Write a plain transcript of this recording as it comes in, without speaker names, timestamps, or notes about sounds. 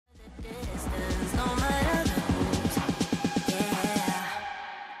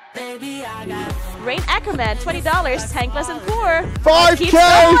Rain Ackerman, $20. Tankless and Poor.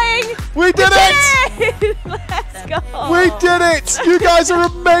 5K! We did it! Let's go! We did it! You guys are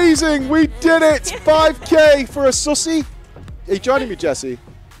amazing! We did it! 5K for a sussy. Are you joining me, Jesse?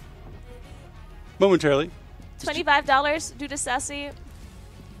 Momentarily. $25 due to Sassy.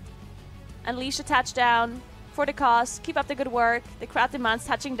 Unleash a touchdown for the cause. Keep up the good work. The crowd demands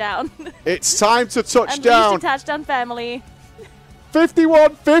touching down. It's time to touch Unleash down. the touchdown family.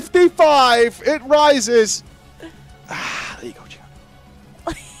 51-55. It rises. There you go, Joe.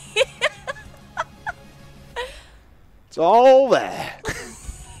 It's all there.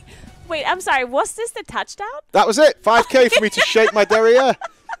 Wait, I'm sorry. Was this the touchdown? That was it. 5K for me to shake my derriere.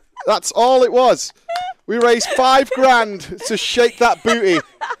 That's all it was. We raised $5,000 to shake that booty.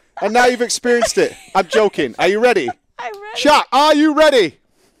 And now you've experienced it. I'm joking. Are you ready? I'm ready. Chat, are you ready?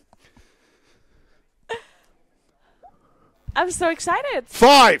 I'm so excited.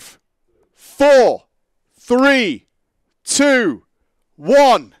 5, 4, 3, 2,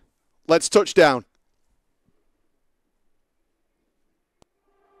 1. Let's touch down.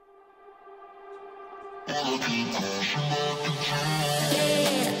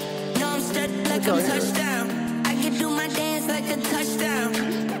 Touchdown. I can do my dance like a touchdown.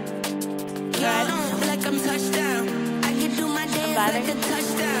 Yeah, like I'm touchdown. I can do my dance like a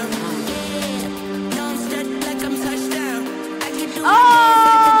touchdown. Yeah, no, I'm stuck like I'm touchdown. I can do my dance like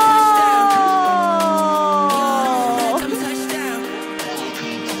a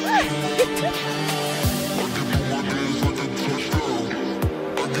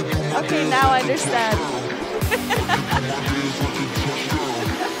touchdown. Okay, now I understand.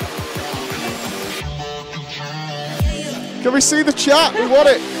 Can we see the chat? We want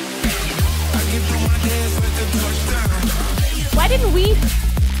it. Why didn't we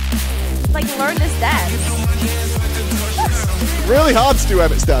like learn this dance? Really hard to do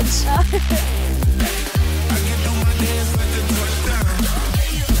Emmett's dance. I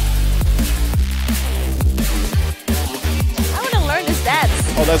want to learn this dance.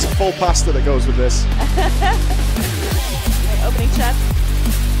 Oh, there's a full pasta that goes with this. Opening chat.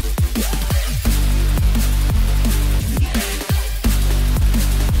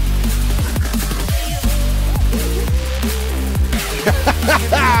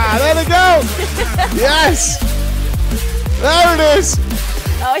 There they go! Yes! There it is!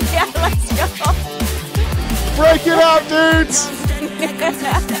 Oh yeah, let's go! Break it up, dudes!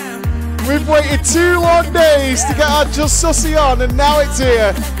 We've waited 2 long days to get our Just Sussy on, and now it's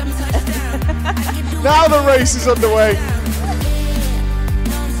here. Now the race is underway.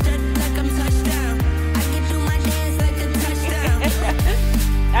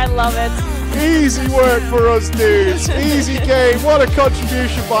 I love it. Easy work for us, dudes. Easy game. What a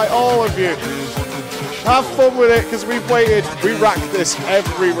contribution by all of you. Have fun with it, because we've waited. We rack this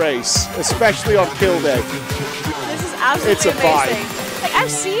every race, especially on kill day. This is absolutely It's a amazing. vibe. Like, I've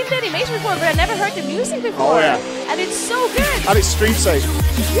seen the animation before, but I never heard the music before. Oh, yeah. And it's so good. And it's stream safe.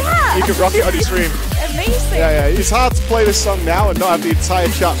 Yeah. You can rock it on your stream. Amazing. Yeah, yeah. It's hard to play this song now and not have the entire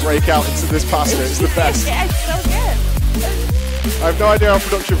chat break out into this pasta. It's the best. Yeah, it's so good. I have no idea how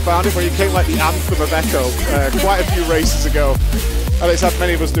production found it, but it came like the anthem of Echo quite a few races ago. And it's had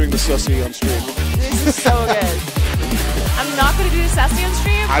many of us doing the sussy on stream. This is so good. I'm not going to do the sassy on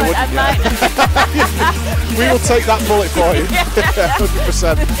stream, but I might. We will take that bullet for you.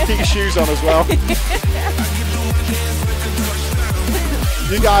 100%. Keep your shoes on as well.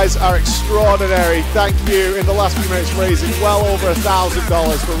 You guys are extraordinary. Thank you. In the last few minutes, raising well over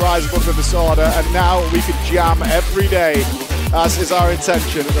 $1,000 for Rise Above the Disorder, and now we can jam every day, as is our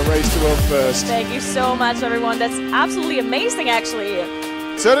intention in the Race to World First. Thank you so much, everyone. That's absolutely amazing, actually.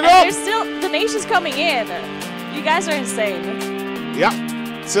 Turn it and up! There's still donations coming in. You guys are insane. Yeah,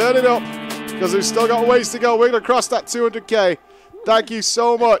 turn it up, because we've still got ways to go. We're going to cross that 200K. Thank you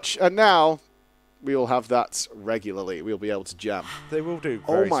so much. And now we will have that regularly. We'll be able to jam. They will do.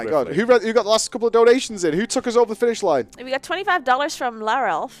 Oh my God. Who got the last couple of donations in? Who took us over the finish line? We got $25 from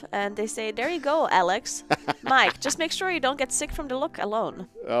Larelf, and they say, there you go, Alex. Mike, just make sure you don't get sick from the look alone.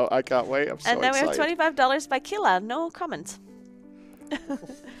 Oh, I can't wait. I'm so excited. And then excited. we have $25 by Killa. No comment.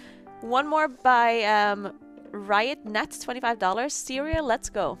 One more by RiotNet, $25. Syria, let's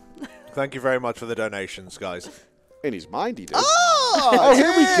go. Thank you very much for the donations, guys. In his mind, he did. Oh,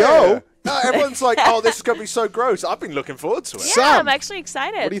 here we go. Everyone's like, oh, this is going to be so gross. I've been looking forward to it. Yeah, Sam, I'm actually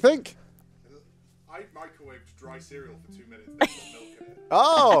excited. what do you think? I microwaved dry cereal for 2 minutes.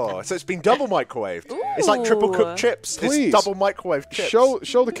 Oh, so it's been double microwaved. Ooh. It's like triple cooked chips. Please. It's double microwaved chips.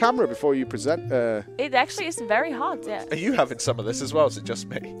 Show the camera before you present. It actually is very hot, yeah. Are you having some of this as well? Is it just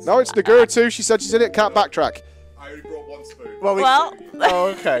me? No, it's Nagura too. She said she's in it. Can't backtrack. I already brought one spoon. Well, Oh,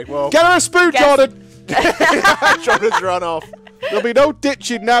 okay. Well, Get her a spoon, Guess- Jordan! Jordan's run off. There'll be no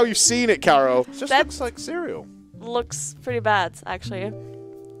ditching now you've seen it, Caro. It just That- looks like cereal. looks pretty bad, actually.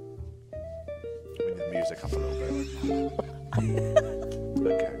 Bring the music up a little bit.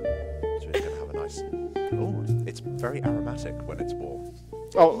 Okay. So it's going to have a nice... Oh, it's very aromatic when it's warm.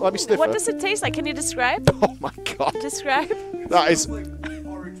 Oh, let me sniff What it. does it taste like? Can you describe? Oh my god. Describe? That is... Orange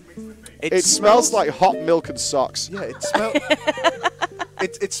mixed with me. It smells like hot milk and socks. Yeah, it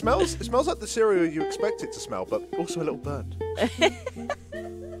smells... it smells like the cereal you expect it to smell, but also a little burnt.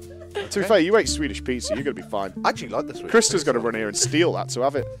 To be fair, you ate Swedish pizza, you're going to be fine. I actually like this one. Krista's going to run here and steal that, so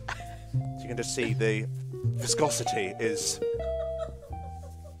have it. So you can just see the viscosity is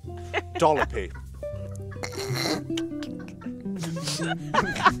dollopy.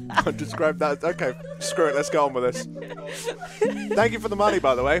 I described that. Okay, screw it. Let's go on with this. Thank you for the money,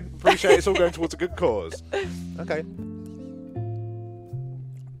 by the way. Appreciate it's all going towards a good cause. Okay.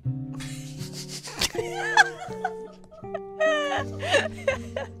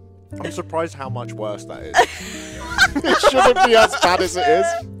 I'm surprised how much worse that is. It shouldn't be as bad as it is.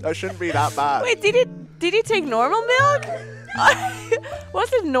 That shouldn't be that bad. Wait, did he take normal milk?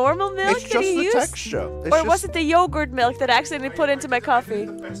 Was it normal milk It's that just he the used? texture. Or was it the yogurt milk that I accidentally put into my coffee?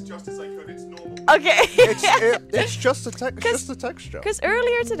 The best justice I could. It's normal. Okay. It's just the texture. Because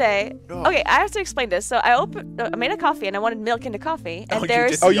earlier today, Oh. okay, I have to explain this. So I made a coffee and I wanted milk in the coffee, and you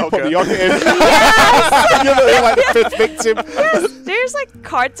there's did. Oh, you put the Yogurt. yogurt in. You're like the fifth victim. there's like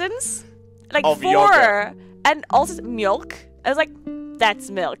cartons, like Of 4, yogurt. and also milk. I was like,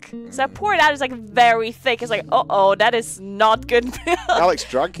 that's milk. So I poured it out. It's like very thick. It's like, oh, that is not good milk. Alex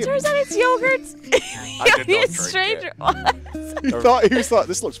drank it. Turns out it's yogurt. I did not drink stranger. He was like,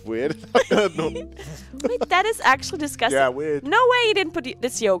 this looks weird. Wait, that is actually disgusting. Yeah, weird. No way you didn't put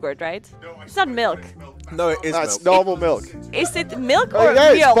this yogurt, right? No, I It's not swear milk. it's milk. No, it is That's milk. normal milk. Is it milk Oh or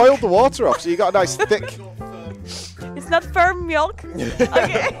yeah, it's milk? boiled the water off, so you got a nice thick. It's not firm milk.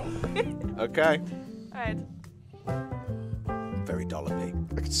 Okay. Okay. Alright. Very dollopy.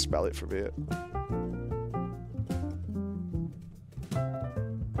 I can smell it from here.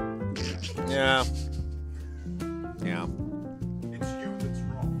 Yeah. Yeah. It's you that's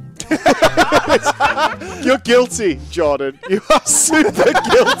wrong. You're guilty, Jordan. You are super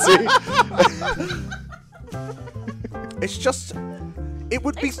guilty. It's just. It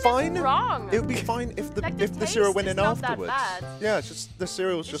would be It's just fine. wrong. It would be fine if the Like, the cereal taste went is in not that afterwards. bad. Yeah, it's just the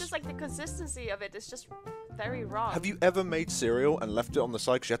cereal's It's just. just like the consistency of it is just very wrong. Have you ever made cereal and left it on the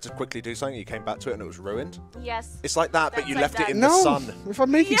side because you had to quickly do something? You came back to it and it was ruined. Yes. It's like that, but That's you like left that. it in the No, sun. if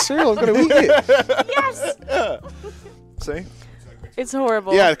I'm making cereal, I'm going to eat it. Yes. See? It's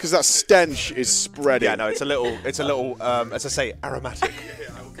horrible. Yeah, because that stench is spreading. Yeah, no, it's a little, as I say, aromatic. Yeah,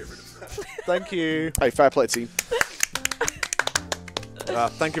 I will get rid of that. Thank you. Hey, fair play, team.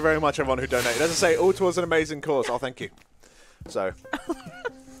 Thank you very much, everyone who donated. As I say, all towards an amazing cause. Oh, thank you. So,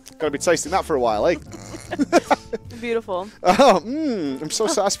 Got to be tasting that for a while, eh? Beautiful. Oh, I'm so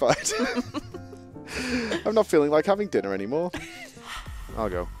satisfied. I'm not feeling like having dinner anymore. I'll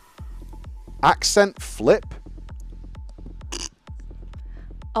go. Accent flip.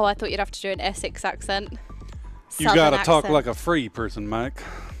 Oh, I thought you'd have to do an Essex accent. You Southern gotta talk accent. like a free person, Mike.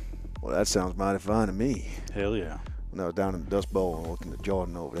 Well, that sounds mighty fine to me. Hell yeah. When I was down in the Dust Bowl and looking at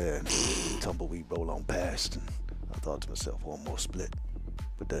Jordan over there, and tumbleweed roll on past, and I thought to myself, one more split.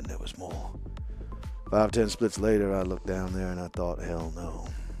 But then there was more. 5, 10 splits later, I looked down there and I thought, hell no.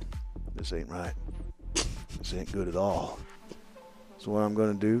 This ain't right. This ain't good at all. So what I'm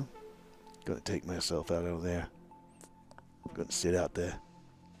gonna do, gonna take myself out of there. I'm gonna sit out there.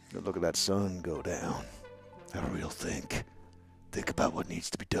 Gonna look at that sun go down. Have a real think. Think about what needs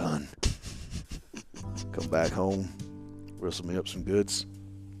to be done. Come back home, wrestle me up some goods,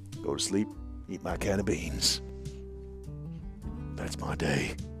 go to sleep, eat my can of beans. That's my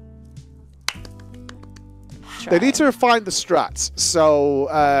day. They need to refine the strats.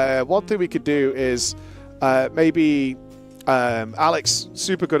 So one thing we could do is maybe Alex,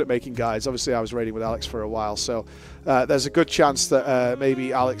 super good at making guides. Obviously, I was raiding with Alex for a while, so there's a good chance that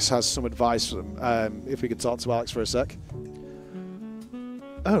maybe Alex has some advice for them. If we could talk to Alex for a sec.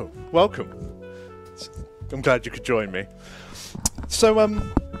 oh, welcome. I'm glad you could join me. So,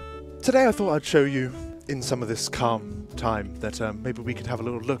 today I thought I'd show you, in some of this calm time, that maybe we could have a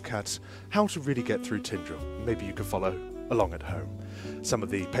little look at how to really get through Tindril. Maybe you could follow along at home. Some of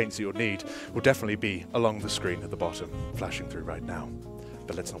the paints you'll need will definitely be along the screen at the bottom, flashing through right now.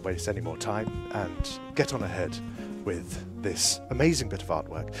 But let's not waste any more time and get on ahead with this amazing bit of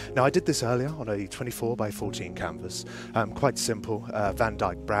artwork. Now, I did this earlier on a 24 by 14 canvas. Quite simple, Van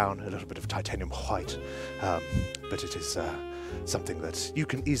Dyke brown, a little bit of titanium white, but it is something that you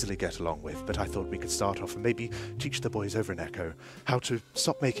can easily get along with. But I thought we could start off and maybe teach the boys over in Echo how to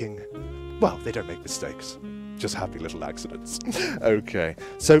stop making, well, they don't make mistakes, just happy little accidents. Okay,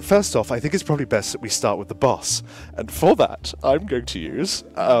 so first off, I think it's probably best that we start with the boss. And for that, I'm going to use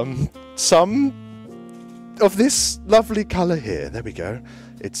some of this lovely colour here. There we go.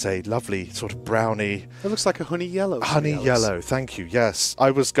 It's a lovely sort of browny... It looks like a honey yellow. Honey yellow, thank you, yes.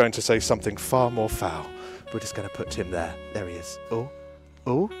 I was going to say something far more foul. We're just going to put him there. There he is. Oh,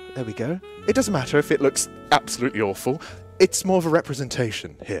 there we go. It doesn't matter if it looks absolutely awful. It's more of a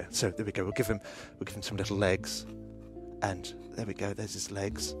representation here. So there we go. We'll give him some little legs. And there we go. There's his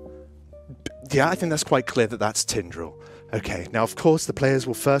legs. Yeah, I think that's quite clear that that's Tindril. Okay, now of course the players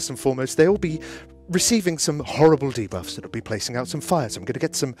will first and foremost, they will be receiving some horrible debuffs. It'll be placing out some fire. So I'm going to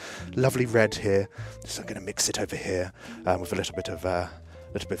get some lovely red here. So I'm going to mix it over here with a little bit of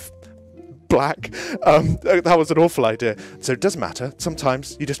black. That was an awful idea. So it doesn't matter.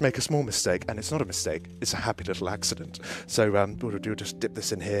 Sometimes you just make a small mistake, and it's not a mistake. It's a happy little accident. So what we'll do, just dip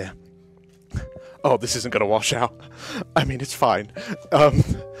this in here. Oh, this isn't going to wash out. I mean, it's fine.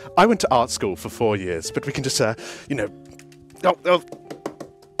 I went to art school for 4 years, but we can just, we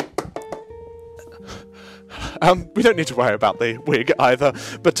don't need to worry about the wig either,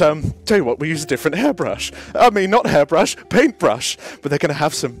 but tell you what, we use a different hairbrush. I mean, not hairbrush, paintbrush. But they're going to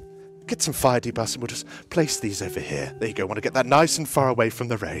have get some fire debuffs, and we'll just place these over here. There you go. Want to get that nice and far away from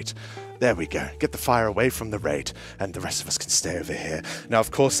the raid. There we go. Get the fire away from the raid, and the rest of us can stay over here. Now,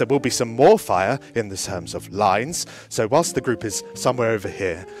 of course, there will be some more fire in the terms of lines. So whilst the group is somewhere over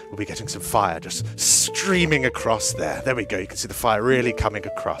here, we'll be getting some fire just streaming across there. There we go. You can see the fire really coming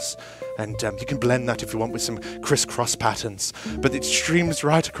across. And you can blend that if you want with some crisscross patterns. But it streams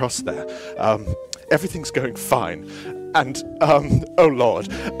right across there. Everything's going fine. And, oh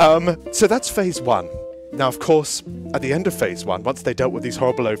Lord. So that's phase 1. Now, of course, at the end of phase 1, once they dealt with these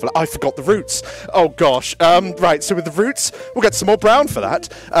horrible overlaps... I forgot the roots. Oh, gosh. Right, so with the roots, we'll get some more brown for that.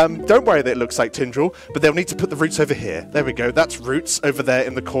 Don't worry that it looks like Tindril, but they'll need to put the roots over here. There we go. That's roots over there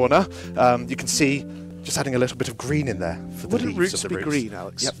in the corner. You can see just adding a little bit of green in there for the Wouldn't leaves roots of the be roots. green,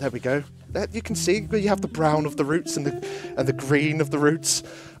 Alex? Yep, there we go. You can see where you have the brown of the roots and the green of the roots.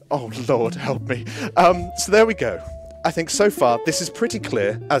 Oh, Lord, help me. So there we go. I think so far this is pretty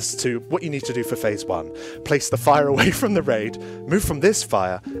clear as to what you need to do for phase 1. Place the fire away from the raid, move from this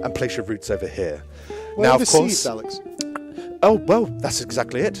fire, and place your roots over here. Where now, are the of course, seeds, Alex? Oh, well, that's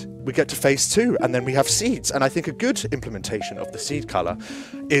exactly it. We get to phase 2, and then we have seeds. And I think a good implementation of the seed colour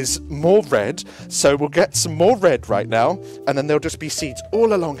is more red. So we'll get some more red right now, and then there'll just be seeds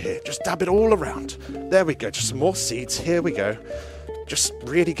all along here. Just dab it all around. There we go. Just some more seeds. Here we go. Just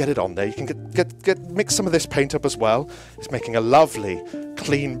really get it on there. You can mix some of this paint up as well. It's making a lovely,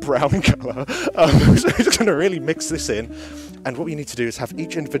 clean brown colour. So we're just going to really mix this in. And what we need to do is have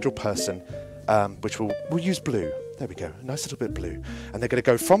each individual person, which we'll use blue. There we go, a nice little bit blue. And they're going to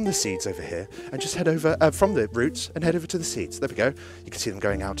go from the seeds over here and just head over, from the roots and head over to the seeds. There we go. You can see them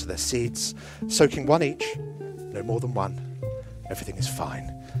going out to their seeds, soaking one each, no more than one. Everything is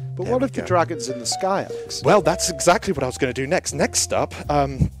fine. But There what we of the go. dragons in the sky, Alex? Well, that's exactly what I was going to do next. Next up,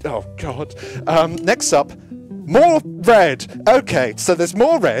 oh God. Next up, more red. Okay, so there's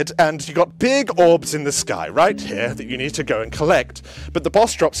more red, and you got big orbs in the sky right here that you need to go and collect. But the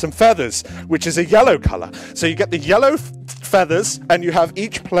boss drops some feathers, which is a yellow colour. So you get the yellow feathers, and you have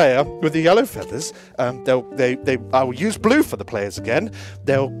each player with the yellow feathers. I will use blue for the players again.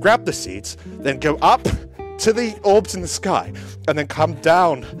 They'll grab the seeds, then go up to the orbs in the sky, and then come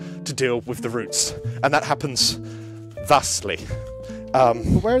down to deal with the roots. And that happens thusly. But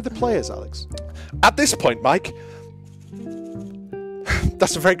where are the players, Alex? At this point, Mike,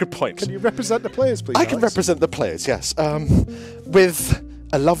 that's a very good point. Can you represent the players, please, I can Alex? represent the players, yes. With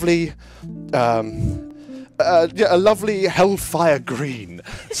a lovely... a lovely hellfire green.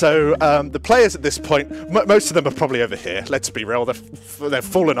 So the players at this point, most of them are probably over here. Let's be real, they've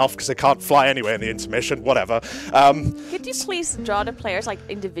fallen off because they can't fly anyway in the intermission. Whatever. Could you please draw the players like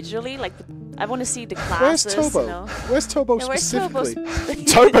individually? Like, I want to see the Where's classes. Tobo? You know? Where's Tobo Yeah, where's Tobo specifically?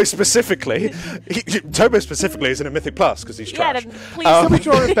 Tobo specifically, Tobo specifically is in a Mythic Plus because he's Yeah, trash. then please. Can we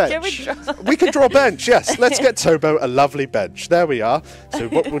draw a Can we bench? draw? We can draw a bench, yes. Let's get Tobo a lovely bench. There we are. So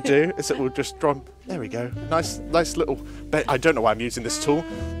what we'll do is that we'll just draw... There we go. Nice little bench. I don't know why I'm using this tool,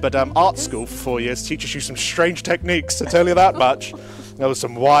 but art school for 4 years teaches you some strange techniques, I tell you that much. There were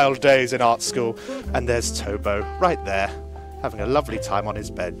some wild days in art school. And there's Tobo right there, having a lovely time on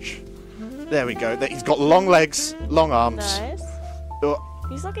his bench. There we go. He's got long legs, long arms. Nice. Oh,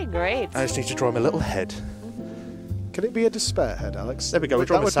 He's looking great. I just need to draw him a little head. can it be a despair head, Alex? There we go. We're That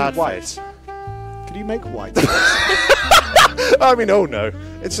drawing a would be sad white. face. Can you make white? I mean, oh no.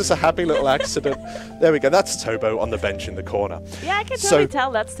 It's just a happy little accident. There we go. That's Tobo on the bench in the corner. Yeah, I can So- totally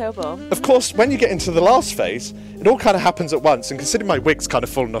tell that's Tobo. Of course, when you get into the last phase, it all kind of happens at once. And considering my wig's kind of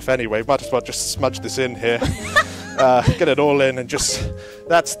fallen off anyway, might as well just smudge this in here. Get it all in and just...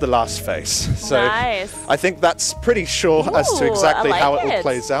 That's the last phase. So Nice. I think that's pretty sure as to Ooh, exactly I how like it all it.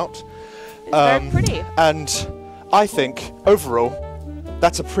 plays out. It's very pretty. And I think, overall,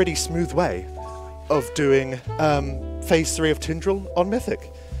 that's a pretty smooth way of doing phase 3 of Tindril on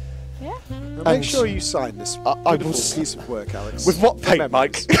Mythic. Yeah. Now make And sure you sign this I will beautiful piece of work, Alex. With what paint,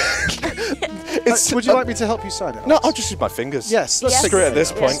 Memories. Mike? Would you like me to help you sign it? No, Alex? I'll just use my fingers. Yes, let's Yes. Screw it at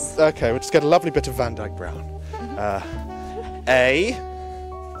this point. Yes. Okay, we'll just get a lovely bit of Van Dyke Brown. A.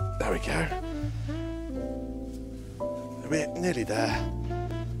 There we go. We're nearly there.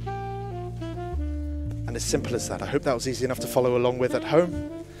 And as simple as that. I hope that was easy enough to follow along with at home.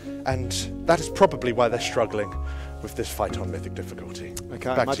 And that is probably why they're struggling with this fight on Mythic difficulty. I can't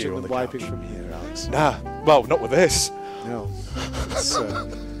Back to imagine you on them the wiping couch. from here, Alex. Nah, well, not with this. No. It's,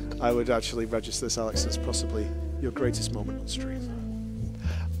 I would actually register this, Alex, as possibly your greatest moment on stream.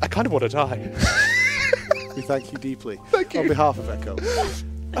 I kind of want to die. We thank you deeply. Thank you. On behalf of Echo.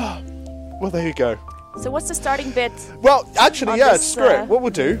 Well, there you go. So what's the starting bid? Well, actually, On yeah, this, screw it. What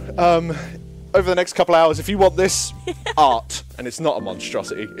we'll do, over the next couple of hours, if you want this art, and it's not a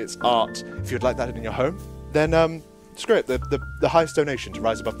monstrosity, it's art, if you'd like that in your home, then screw it. The highest donation to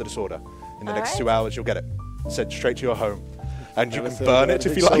Rise Above the Disorder. In the next Alright. 2 hours, you'll get it sent straight to your home. And you can Anything- burn it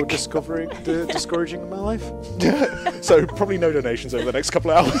if you anything like. So discouraging in my life? So probably no donations over the next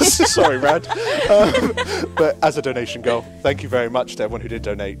couple of hours. Sorry, Rad. But as a donation goal, thank you very much to everyone who did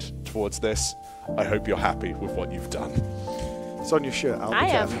donate towards this. I hope you're happy with what you've done. It's on your shirt, Al. I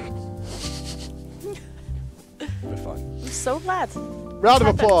am. We're fine. I'm so glad. Round of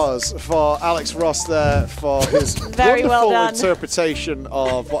applause for Alex Ross there for his Very well wonderful done. interpretation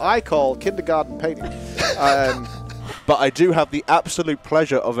of what I call kindergarten painting. But I do have the absolute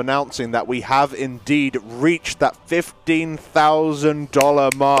pleasure of announcing that we have indeed reached that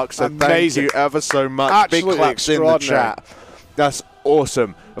 $15,000 mark. So Amazing. thank you ever so much. Absolutely Big claps in the extraordinary. chat. That's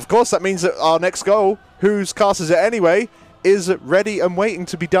awesome. Of course, that means that our next goal, whose Caast Is It Anyway, is ready and waiting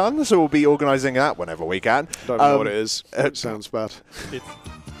to be done. So we'll be organising that whenever we can. Don't know what it is. It sounds bad.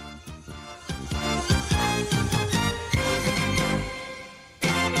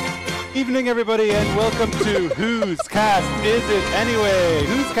 Evening, everybody, and welcome to Whose Cast Is It Anyway?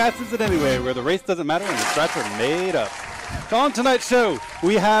 Whose Cast Is It Anyway? Where the race doesn't matter and the strats are made up. So on tonight's show,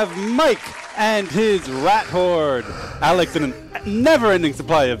 we have Mike and his rat horde, Alex in a never-ending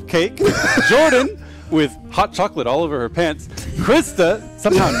supply of cake, Jordan with hot chocolate all over her pants, Krista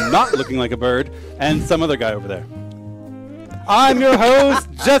somehow not looking like a bird, and some other guy over there. I'm your host,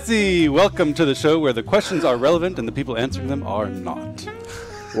 Jesse. Welcome to the show where the questions are relevant and the people answering them are not.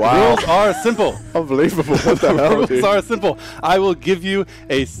 Wow. The rules are simple. Unbelievable. What the The hell, rules dude? are simple. I will give you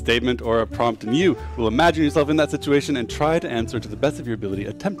a statement or a prompt, and you will imagine yourself in that situation and try to answer to the best of your ability,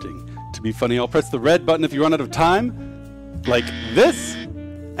 attempting to be funny. I'll press the red button if you run out of time, like this.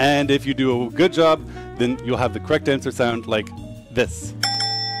 And if you do a good job, then you'll have the correct answer sound like this.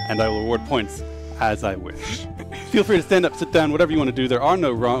 And I will award points as I wish. Feel free to stand up, sit down, whatever you want to do. There are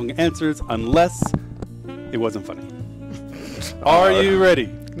no wrong answers unless it wasn't funny. Are you ready?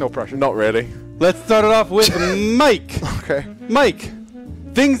 No pressure. Not really. Let's start it off with Mike. Okay. Mike,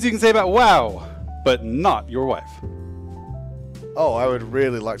 things you can say about WoW, but not your wife. Oh, I would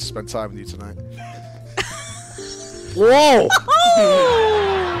really like to spend time with you tonight. Whoa!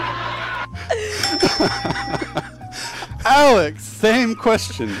 Alex, same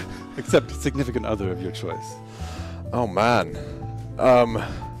question, except significant other of your choice. Oh, man. I'm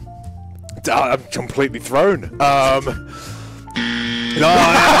completely thrown. No,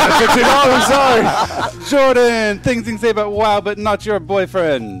 I'm sorry. Jordan, things you can say about WoW, but not your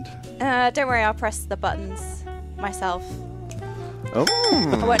boyfriend. Don't worry, I'll press the buttons myself. Oh,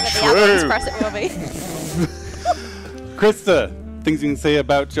 I won't let the admins press it for me. Krista, things you can say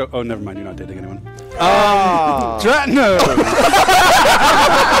about your... Oh, never mind, you're not dating anyone. Dratnos!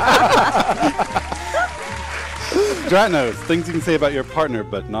 Dratnos, things you can say about your partner,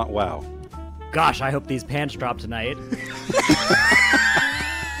 but not WoW. Gosh, I hope these pants drop tonight.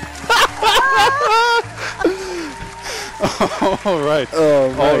 All right.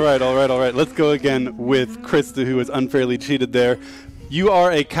 All right. Let's go again with Krista, who was unfairly cheated there. You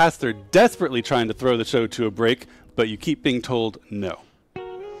are a caster desperately trying to throw the show to a break, but you keep being told no.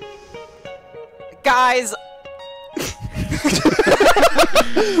 Guys,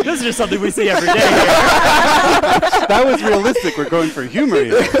 This is just something we see every day here. That was realistic. We're going for humor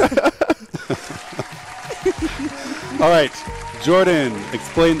here. All right, Jordan,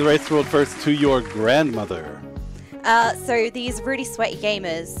 explain the race world first to your grandmother. So these really sweaty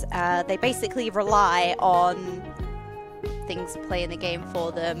gamers, they basically rely on things playing the game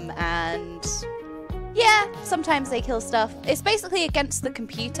for them, and yeah, sometimes they kill stuff. It's basically against the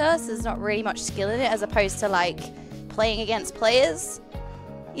computer, so there's not really much skill in it, as opposed to like playing against players,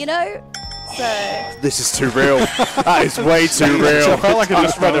 you know? So This is too real. That is way too real. I felt like I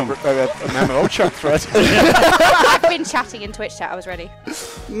just read an MMO chat thread. I've been chatting in Twitch chat, I was ready.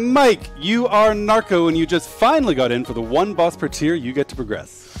 Mike, you are Narco, and you just finally got in for the one boss per tier you get to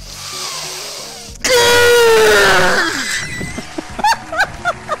progress.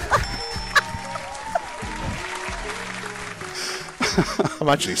 I'm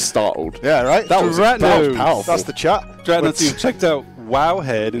actually startled. Yeah, right? That was powerful. That's the chat. Dratnos, you've checked out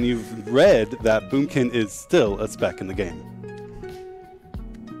Wowhead, and you've read that Boomkin is still a spec in the game.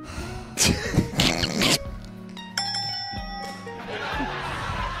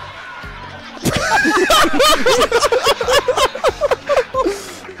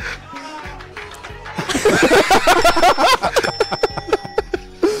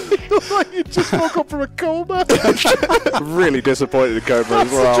 You just woke up from a coma. Really disappointed in Cobra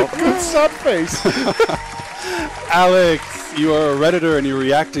as well. Such a good sad face. Alex, you are a Redditor, and you're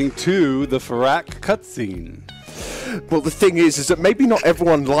reacting to the Farak cutscene. Well, the thing is that maybe not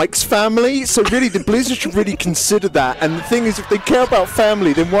everyone likes family, so really the Blizzard should really consider that. And the thing is, if they care about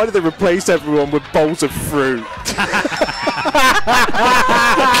family, then why do they replace everyone with bowls of fruit?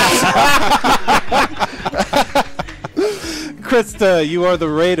 Krista, you are the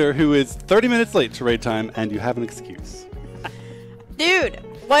raider who is 30 minutes late to raid time, and you have an excuse. dude,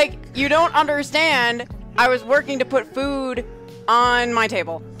 like, you don't understand. I was working to put food on my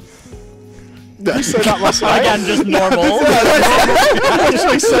table. I said that last night. Again, just normal. I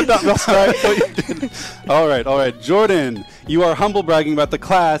actually said that last night. But you didn't. All right. Jordan, you are humble bragging about the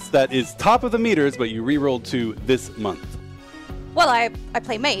class that is top of the meters, but you re-rolled to this month. Well, I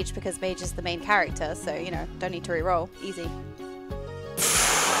play Mage because Mage is the main character, so, you know, don't need to re-roll. Easy.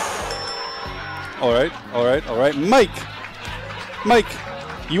 All right. Mike,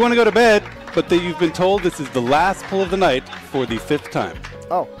 you want to go to bed, but you've been told this is the last pull of the night for the 5th time.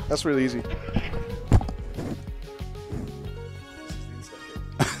 Oh, that's really easy.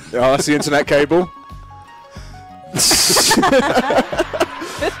 Oh, that's the internet cable.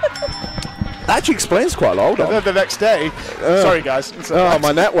 That actually explains quite a lot. Hold on. The next day. Sorry, guys. Oh,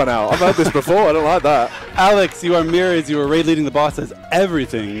 my net went out. I've heard this before. I don't like that. Alex, you are Mirrors. You are raid leading the boss as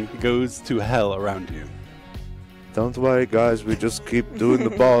everything goes to hell around you. Don't worry, guys. We just keep doing the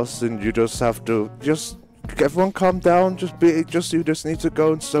boss, and you just have to everyone calm down. You just need to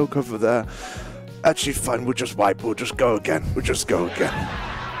go and soak over there. Actually, fine. We'll just wipe. We'll just go again.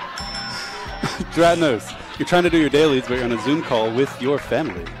 Dratnos, you're trying to do your dailies, but you're on a Zoom call with your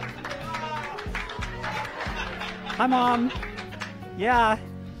family. Hi, Mom. Yeah,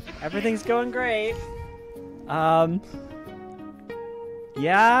 everything's going great. Yeah.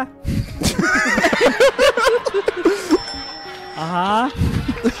 Uh-huh.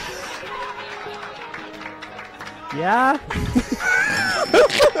 Yeah.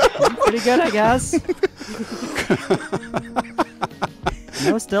 Pretty good, I guess.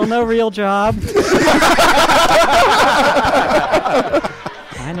 No, still no real job.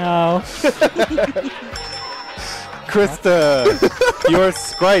 I know. Krista, you're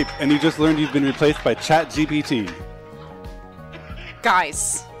Scripe, and you just learned you've been replaced by ChatGPT.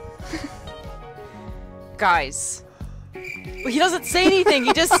 Guys. Well, he doesn't say anything.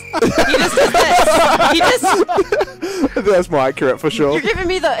 He just does this. That's more accurate for sure. You're giving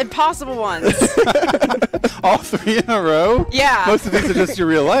me the impossible ones. All 3 in a row? Yeah. Most of these are just your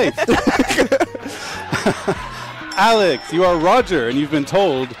real life. Alex, you are Roger, and you've been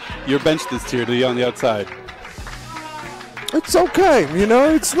told you're benched this tier to be on the outside. It's okay,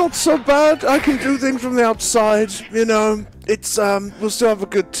 it's not so bad. I can do things from the outside, It's, we'll still have a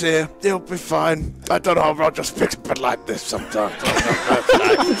good tier. It'll be fine. I don't know how Roger speaks, but like this sometimes.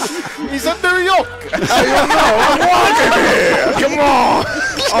 He's in New York. I don't know. I'm walking here. Come on.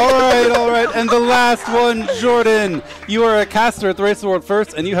 All right. And the last one, Jordan. You are a caster at the Race Award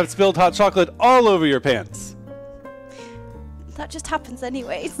first, and you have spilled hot chocolate all over your pants. That just happens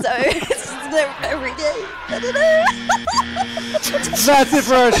anyway, so it's every day. I don't know. That's it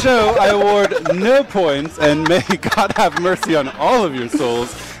for our show. I award no points, and may God have mercy on all of your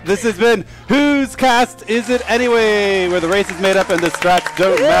souls. This has been Whose Cast Is It Anyway, where the race is made up and the strats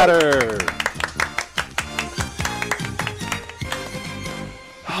don't matter.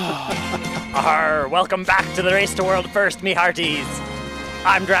 Arr, welcome back to the Race to World First, me hearties.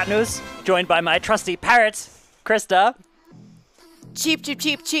 I'm Dratnus, joined by my trusty parrot, Krista. Cheap, cheap,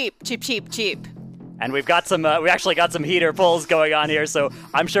 cheap, cheap, cheap, cheap, cheap. And we've got some, we actually got some heater pulls going on here, so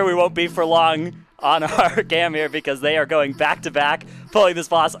I'm sure we won't be for long on our cam here because they are going back to back, pulling this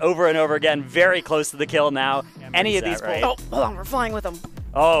boss over and over again, very close to the kill now. Any of these pulls. Oh, hold on, we're flying with them.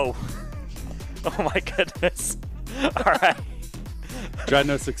 Oh. Oh my goodness. All right.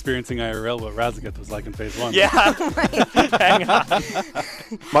 Dratnus experiencing IRL what Razageth was like in phase 1. Yeah. Hang on.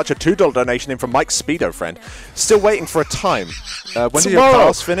 Much a $2 donation in from Mike's Speedo friend. Still waiting for a time. When did your Tomorrow.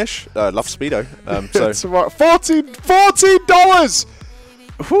 pals finish? Love Speedo. So Tomorrow. $14!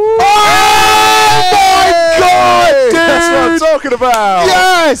 Oh my god, dude! That's what I'm talking about!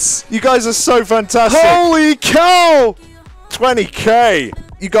 Yes! You guys are so fantastic. Holy cow! 20k!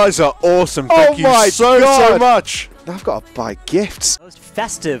 You guys are awesome. Oh Thank you my so God. much. Now I've got to buy gifts. Most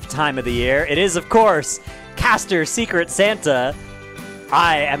festive time of the year. It is, of course, Caster Secret Santa.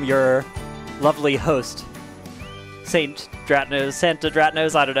 I am your lovely host, Saint Dratnose, Santa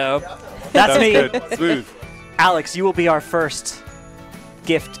Dratnose, I don't know. That's me. Good. Smooth. Alex, you will be our first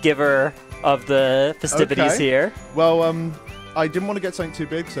gift giver of the festivities here. Well, I didn't want to get something too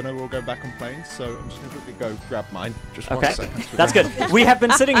big, so I know we'll go back on planes, so I'm just going to quickly go grab mine. Just one Okay, second. that's good. We have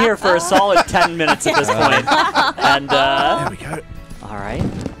been sitting here for a solid 10 minutes at this point. And, There we go. all right.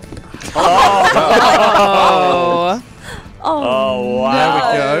 Oh. Oh,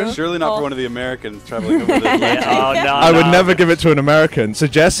 wow. There we go. Surely not for one of the Americans traveling over the Yeah, oh, no, I would no. never give it to an American. So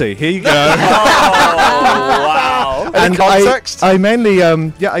Jesse, here you go. Oh, wow. Any context? I mainly,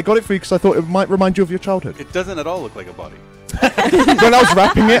 yeah, I got it for you because I thought it might remind you of your childhood. It doesn't at all look like a body. When I was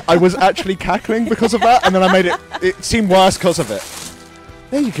wrapping it, I was actually cackling because of that, and then I made it seem worse because of it.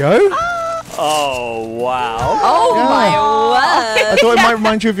 There you go. Oh, wow. Oh Yeah. my I word! thought it might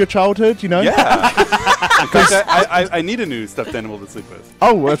remind you of your childhood, you know? Yeah. In fact, I need a new stuffed animal to sleep with.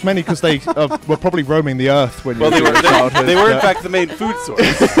 Oh, well, it's mainly because they were probably roaming the earth when Well, you they were were, a childhood. they were in yeah. fact the main food source.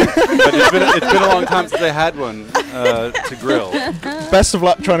 But it's been a long time since I had one to grill. Best of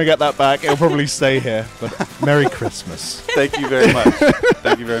luck trying to get that back. It'll probably stay here. But Merry Christmas. Thank you very much.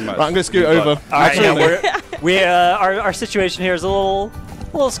 Thank you very much. Right, I'm going to scoot Good over. luck. All right, Actually, yeah, our situation here is a little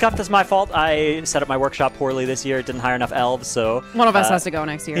scuffed. That's my fault. I set up my workshop poorly this year. Didn't hire enough elves, so One of us has to go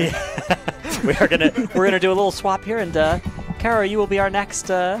next year. Yeah. we're gonna do a little swap here, and Kara, you will be our next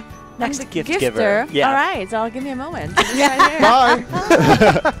gift giver. Yeah. All right, so give me a moment. Bye.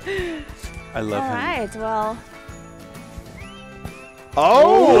 I love All him. right, well,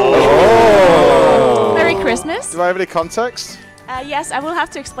 Oh! Merry Christmas. Do I have any context? Yes, I will have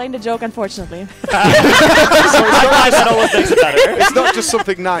to explain the joke, unfortunately. That always makes it better. It's not just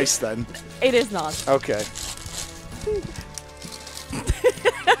something nice then. It is not. Okay.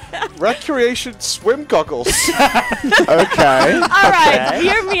 Recreation swim goggles. Okay. All right,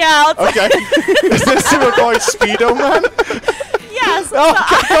 hear me out. Okay. Is this to avoid Speedo Man? Yes. Oh,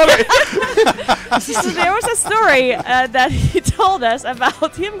 got it. So there was a story that he told us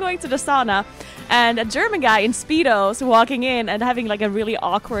about him going to the sauna and a German guy in Speedos walking in and having like a really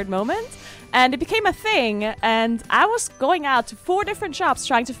awkward moment. And it became a thing. And I was going out to 4 different shops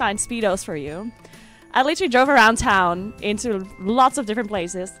trying to find Speedos for you. I literally drove around town into lots of different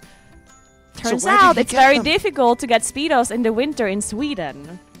places. Turns out it's very difficult to get Speedos in the winter in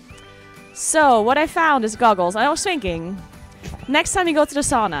Sweden. So what I found is goggles. I was thinking, next time you go to the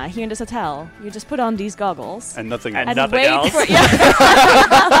sauna here in this hotel, you just put on these goggles And nothing And else. nothing wait else. for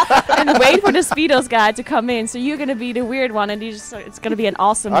and wait for the Speedos guy to come in. So you're gonna be the weird one, and it's gonna be an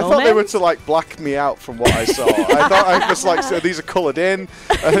awesome I moment. thought they were to like black me out from what I saw. I thought I was like, so these are coloured in.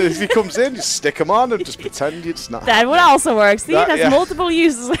 And if he comes in, just stick them on and just pretend it's not. That would also work. See, That- it has yeah. multiple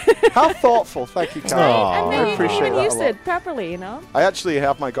uses. How thoughtful. Thank you, Karen. And maybe I you appreciate can that use a lot. it properly, you know? I actually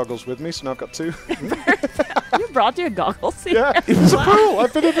have my goggles with me, so now I've got 2. You brought your goggles here. Yeah, it's a pool.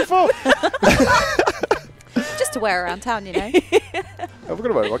 I've been here before. Just to wear around town, you know. We're going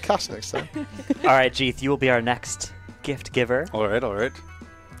to wear a cast next time. All right, Jeeth, you will be our next gift giver. All right, all right.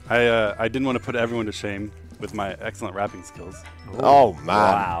 I didn't want to put everyone to shame with my excellent rapping skills. Oh, man.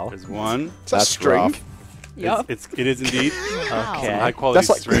 Wow. There's one. It's a string. Yup. It is indeed. Okay. Some high quality That's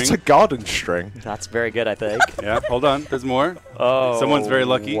like string. it's a garden string. That's very good, I think. Yeah, hold on. There's more. Oh. Someone's very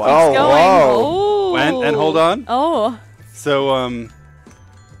lucky. Wow. Oh, Going. whoa. Oh. And hold on. Oh. So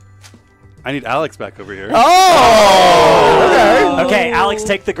I need Alex back over here. Oh! Okay, Alex,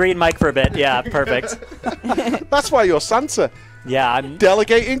 take the green mic for a bit. Yeah, perfect. That's why you're Santa. Yeah, I'm.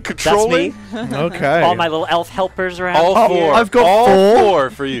 Delegating, That's controlling. me. Okay. All my little elf helpers around. All here. 4. I've got all 4.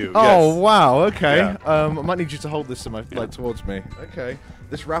 4 for you. Oh, yes. wow. Okay. Yeah. I might need you to hold this in my, like, towards me. Okay.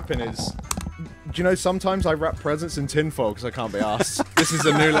 This wrapping is you know, sometimes I wrap presents in tinfoil because I can't be asked. This is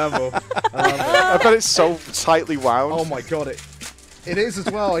a new level. I bet it's so tightly wound. Oh my god, it is as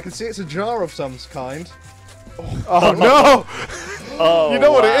well. I can see it's a jar of some kind. Oh no! Oh, you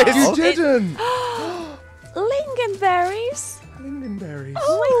know what it is? You didn't! Lingonberries. Lingonberries.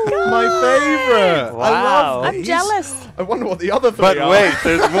 Oh my god. My favourite! Wow. I love I'm these. jealous. I wonder what the other three But are. wait,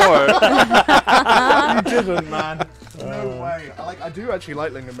 there's more. You didn't, man. No way. I do actually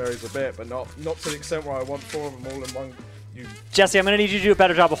like lingonberries a bit, but not to the extent where I want 4 of them all in one. Jesse, I'm going to need you to do a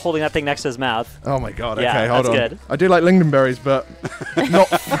better job of holding that thing next to his mouth. Oh my god, Yeah, okay, hold that's on. good. I do like lingonberries, but not...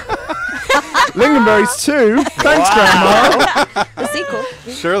 Lingonberries too! Thanks, Grandma! The sequel.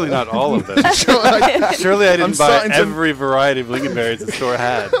 Surely not all of them. Surely I didn't buy every variety of lingonberries the store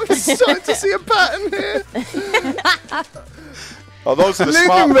had. I'm starting to see a pattern here! Oh, those are the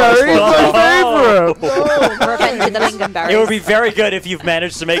smart Lingonberries, my ones. favourite! Revenge of the Lingonberries. It would be very good if you've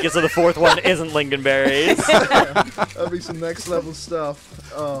managed to make it so the 4th one isn't lingonberries. That'll be some next level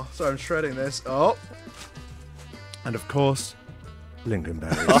stuff. Oh, sorry, I'm shredding this. Oh. And of course,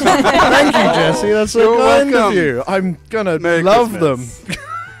 lingonberries. Thank you, Jesse. That's so You're kind of welcome. you. I'm gonna Merry love Christmas. them.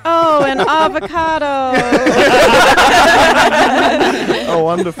 Oh, an avocado. Oh,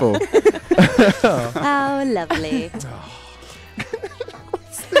 wonderful. Oh, lovely.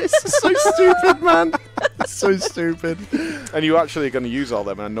 This is so stupid, man. So stupid. And you're actually going to use all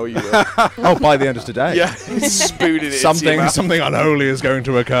them, and I know you will. Oh, by the end of today. Yeah, spooning it. into your mouth. Something unholy is going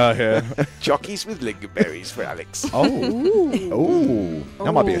to occur here. Jockeys with lingonberries for Alex. Oh. Ooh.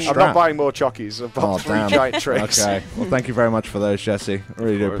 That might be a I'm strap. not buying more jockeys. I've bought 3 damn. giant trays. Okay. Well, thank you very much for those, Jesse. I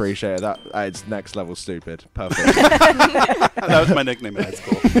really do course. appreciate it. That it's next level stupid. Perfect. That was my nickname in high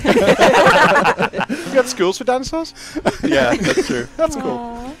school. You got schools for dinosaurs? Yeah, that's true. That's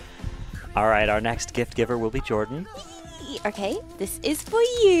cool. All right, our next gift giver will be Jordan. Okay, this is for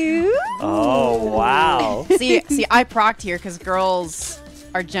you. Oh, wow. see, I procced here because girls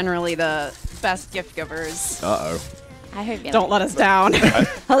are generally the best gift givers. Uh-oh. I hope you Don't let us down. Oh,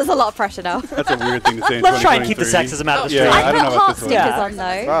 there's a lot of pressure now. That's a weird thing to say in Let's try and keep the 2023. sexism out of the Yeah, street. I don't know put about heart this one. stickers Yeah. on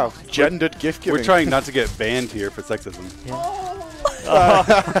though. Wow, gendered gift giving. We're trying not to get banned here for sexism. Oh!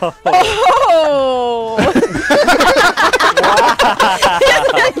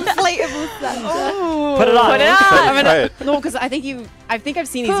 Inflatable Santa. Put it on. Put it on. I'm Try gonna, it. no, because I think I've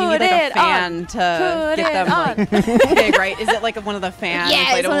seen these. You Put need like a it fan on. to Put get it them like big, right? Is it like one of the fan?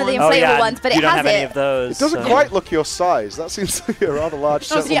 Yeah, it's one of the ones? inflatable ones, but you it don't has have any it. of those. It doesn't so- quite look your size. That seems to be a rather large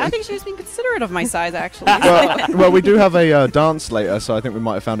Oh, see, I settlement. think she was being considerate of my size, actually. Well, we do have a dance later, so I think we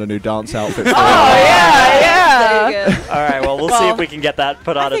might have found a new dance outfit for yeah. All right, well, we'll see if we can get that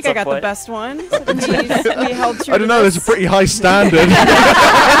put I on think at I some got the point. best one. We held true I to don't know, there's a this. pretty high standard.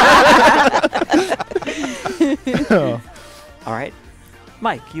 All right.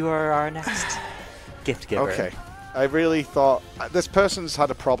 Mike, you are our next gift giver. Okay. I really thought this person's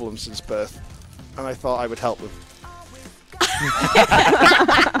had a problem since birth, and I thought I would help them.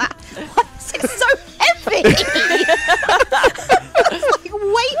 It's so heavy. It's like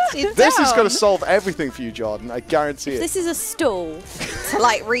weighted This is down. going to solve everything for you, Jordan. I guarantee it. This is a stool to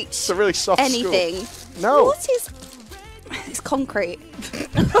like reach It's a really soft anything. Stool. No, What is? It's concrete.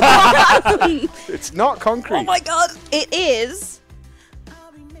 it's not concrete. Oh my god! It is.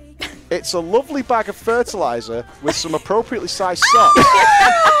 It's a lovely bag of fertilizer with some appropriately sized socks.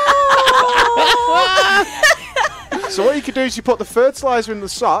 So what you can do is you put the fertilizer in the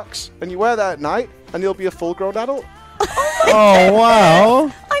socks and you wear that at night and you'll be a full-grown adult. Oh,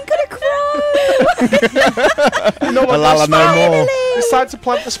 wow. I'm gonna cry. No one Alala, no more. It's time to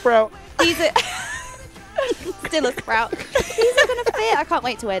plant the sprout. These are still a sprout. These are gonna fit. I can't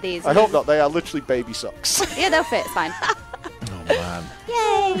wait to wear these. I hope not. They are literally baby socks. Yeah, they'll fit. It's fine. Oh, man.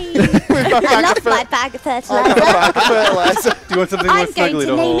 Yay! I love my bag of fertilizer. Fertilizer. Do you want something more I'm going snuggly to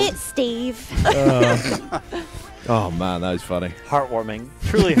to name hold? it Steve. Oh, man, that was funny. Heartwarming.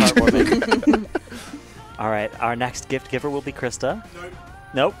 Truly heartwarming. All right, our next gift giver will be Krista.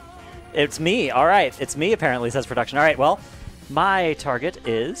 Nope. It's me. All right, it's me apparently, says production. All right, well, my target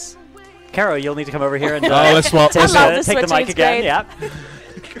is... Caro, you'll need to come over here and let's swap. take, Let's the, swap. take the mic Switching, again. it's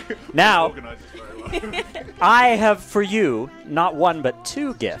Yeah. Now, I have for you not one but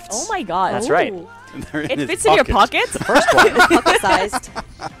 2 gifts. Oh my god. That's right. They're in It his fits in your pocket. pocket. The first one Pocket-sized.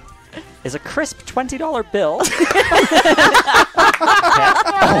 is a crisp $20 bill,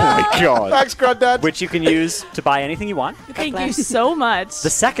 Oh, my God. Thanks, Granddad. which you can use to buy anything you want. Thank you so much. The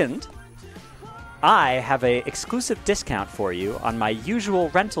second, I have a exclusive discount for you on my usual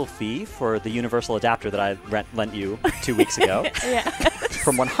rental fee for the universal adapter that I lent you 2 weeks ago. Yeah.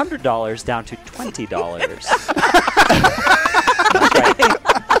 From $100 down to $20. That's right.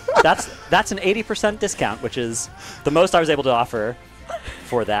 That's an 80% discount, which is the most I was able to offer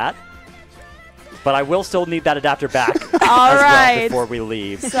for that. But I will still need that adapter back All right. before we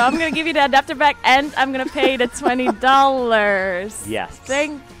leave. So I'm going to give you the adapter back, and I'm going to pay the $20. Yes.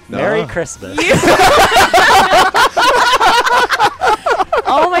 Merry Christmas.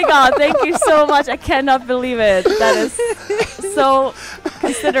 Oh my God, thank you so much. I cannot believe it. That is so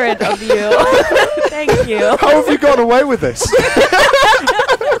considerate of you. Thank you. How have you got away with this?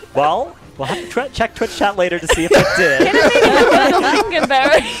 Well, we'll have to check Twitch chat later to see if it did.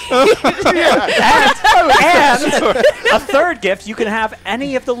 Lingonberry. and a third gift, you can have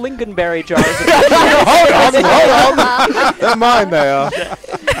any of the lingonberry jars. Hold on. They're mine, they are.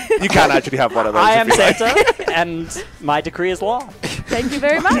 You can't actually have one of those. I am if you like. Santa, and my decree is law. Thank you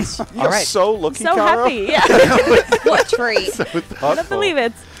very much. You're so lucky, So Cara. happy. Yeah. What a treat. So I cannot thoughtful. believe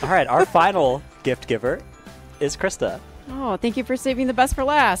it. All right, our final gift giver is Krista. Oh, thank you for saving the best for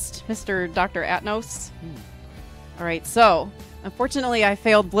last, Mr. Dr. Atnos. All right, so unfortunately I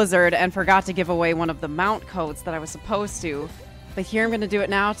failed Blizzard and forgot to give away one of the mount codes that I was supposed to. But here I'm going to do it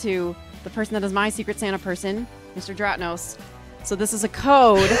now to the person that is my Secret Santa person, Mr. Dratnos. So this is a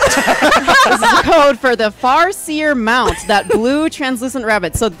code. This is a code for the Farseer mount, that blue translucent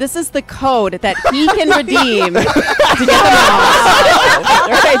rabbit. So this is the code that he can redeem to get the mount. All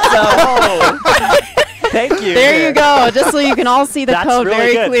right, so Thank you. there you go. Just so you can all see the That's code really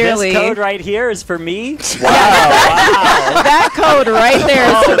very good. clearly. This code right here is for me. That code right there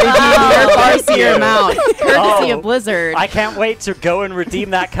is to redeem your Farseer you. mount, courtesy Oh. of Blizzard. I can't wait to go and redeem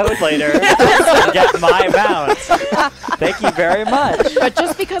that code later and get my mount. Thank you very much. But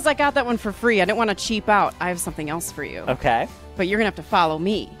just because I got that one for free, I didn't want to cheap out. I have something else for you. Okay. But you're going to have to follow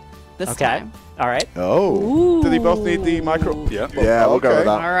me this Okay. time. All right. Oh. Do they both need the micro? Yeah. Yeah, we'll go with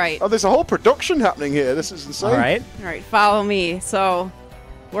that. All right. Oh, there's a whole production happening here. This is insane. All right. All right, follow me. So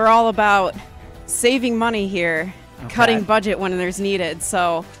we're all about saving money here, cutting budget when there's needed.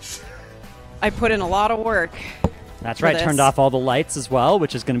 So I put in a lot of work. That's for right. this. Turned off all the lights as well,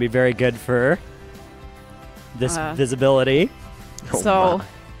 which is going to be very good for this visibility. So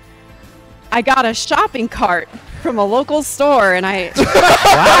I got a shopping cart from a local store, and I actually,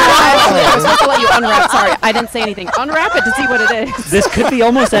 I was supposed to let you unwrap. Sorry, I didn't say anything. Unwrap it to see what it is. This could be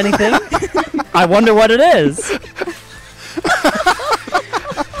almost anything. I wonder what it is.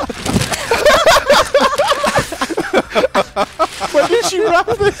 When did she wrap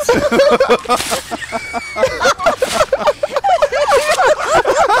this?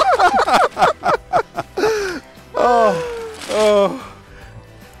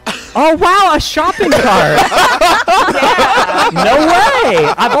 Oh wow, a shopping cart! No way!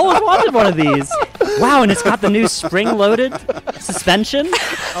 I've always wanted one of these. Wow, and it's got the new spring-loaded suspension.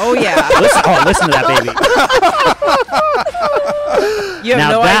 Oh yeah. Listen to that baby. You have Now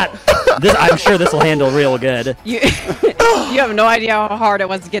no I'm sure this will handle real good. You have no idea how hard it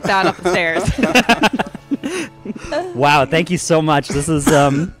was to get that up the stairs. Wow, thank you so much. This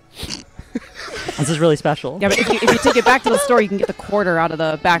is really special. Yeah, but if you take it back to the store, you can get the quarter out of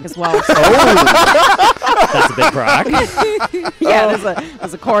the back as well. So. That's a big proc. Yeah,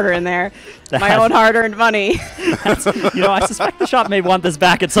 there's a quarter in there. My own hard-earned money. I suspect the shop may want this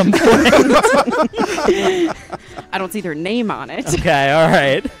back at some point. I don't see their name on it. Okay, all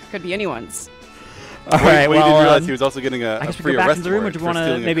right. Could be anyone's. All right, Well, you well, didn't realize he was also getting I a guess we free go back arrest into the room, or warrant do for we want to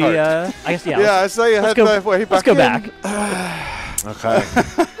stealing a maybe? cart. I guess yeah. Yeah, I say let's go way back Let's go in. back. Okay.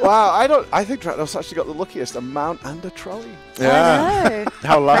 Wow, I think Dratnos actually got the luckiest, a mount and a trolley. Yeah.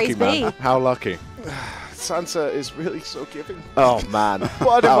 How lucky, Praise man. be. How lucky. Santa is really so giving. Oh, man.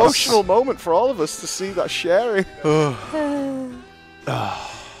 What an That was- emotional moment for all of us to see that sharing.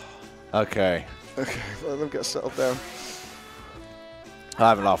 Okay. Okay, let them get settled down. I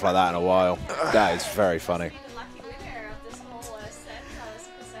haven't laughed like that in a while. That is very funny.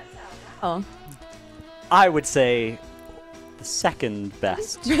 Oh. I would say the second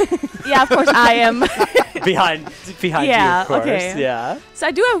best Yeah, of course I am. behind you, Yeah, of course. okay. Yeah. So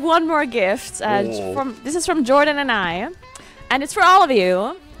I do have one more gift. Oh. This is from Jordan and I, and it's for all of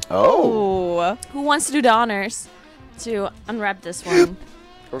you. Oh. Who wants to do the honors to unwrap this one?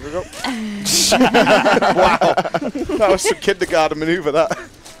 Go, go, go. Wow. That was some kindergarten maneuver, that.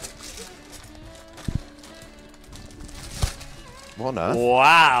 What on earth?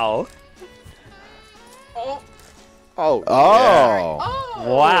 Wow. Oh. Oh.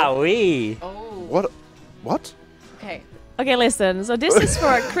 Wowee. What? What? Okay. Okay, listen. So this is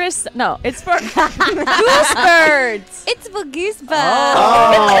for Chris. No, it's for Goosebirds. It's for Goosebirds.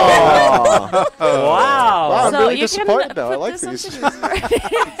 Oh. Wow. Wow, I'm So really you disappointed can now. I put like this these. onto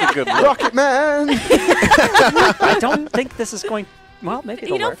Goosebirds. Rocket Man. I don't think this is going Well, maybe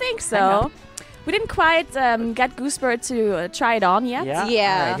You it'll don't work. think Hang on. so? We didn't quite get Goosebird to try it on yet. Yeah.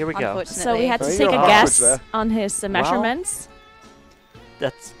 Yeah, All right, here we go. unfortunately. So we had to Oh, take a you're guess awkward there. on his measurements.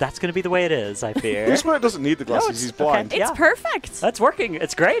 That's going to be the way it is, I fear. Goosebird doesn't need the glasses. it's He's blind. okay. It's Yeah. perfect. That's working.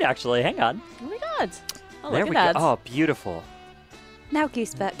 It's great, actually. Hang on. Oh my god. Oh, There look we at that. go. Oh, beautiful. Now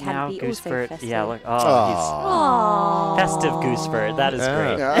Goosebird can Now be also Goosebird. festive. Yeah, look. Oh, Aww. he's festive Goosebird. That is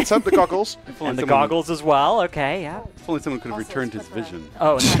great. Yeah, let's have the goggles. And the goggles as well. Okay, yeah. If only someone could have returned his vision.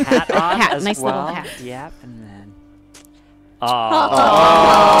 Oh, and the hat on Hat, as nice well. little hat. Yep, and then. Oh.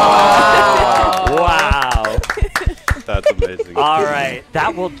 Wow. That's amazing. All right,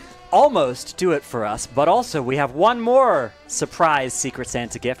 that will almost do it for us, but also we have one more surprise Secret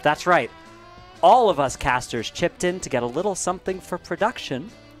Santa gift. That's right. All of us casters chipped in to get a little something for production.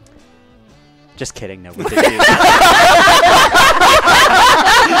 Just kidding, no, we didn't do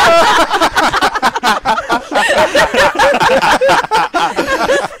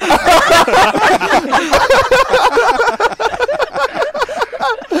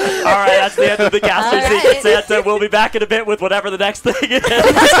All right, that's the end of the Caster All Secret right. Santa. We'll be back in a bit with whatever the next thing is.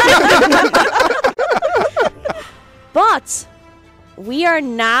 But we are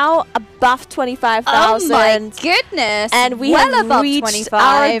now above 25,000. Oh my goodness! And we well have above reached 25.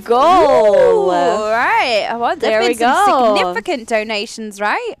 our goal. All right. Well, There there we been some go. significant donations,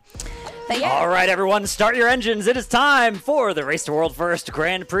 right? But yeah. All right, everyone, start your engines. It is time for the Race to World First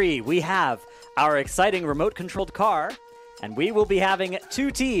Grand Prix. We have our exciting remote-controlled car, and we will be having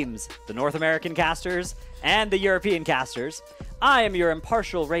two teams, the North American casters and the European casters. I am your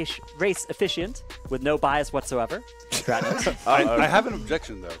impartial race officiant with no bias whatsoever. Stratos. I have an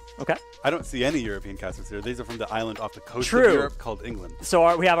objection, though. Okay. I don't see any European casters here. These are from the island off the coast True. of Europe called England.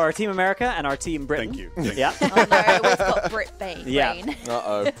 So we have our Team America and our Team Britain. Thank you. Yeah. Oh no, we've got Brit Bane. Yeah. Brain.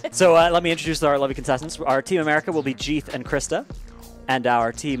 Uh-oh. So let me introduce our lovely contestants. Our Team America will be Jeeth and Krista, and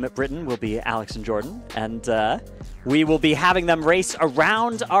our Team Britain will be Alex and Jordan. And we will be having them race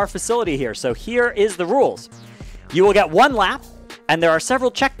around our facility here. So here is the rules. You will get one lap, and there are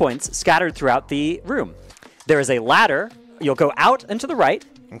several checkpoints scattered throughout the room. There is a ladder. You'll go out and to the right,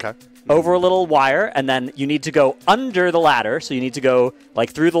 Okay. over a little wire, and then you need to go under the ladder. So you need to go like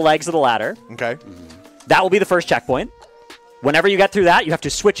through the legs of the ladder. Okay. That will be the first checkpoint. Whenever you get through that, you have to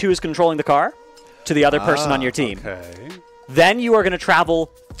switch who is controlling the car to the other person on your team. Okay. Then you are going to travel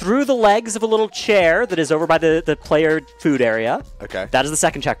through the legs of a little chair that is over by the player food area. Okay. That is the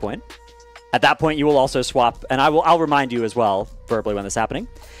second checkpoint. At that point, you will also swap, and I'll remind you as well verbally when this is happening.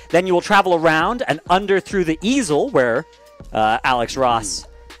 Then you will travel around and under through the easel where Alex Ross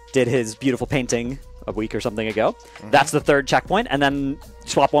did his beautiful painting a week or something ago. That's the third checkpoint, and then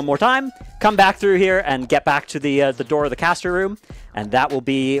swap one more time, come back through here, and get back to the door of the caster room, and that will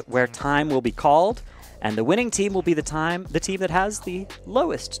be where time will be called. And the winning team will be the team that has the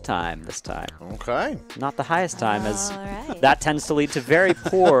lowest time this time. Okay. Not the highest time, as All right. that tends to lead to very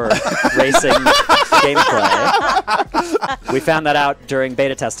poor racing gameplay. We found that out during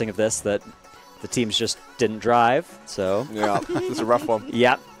beta testing of this, that the teams just didn't drive, so... Yeah, it's a rough one.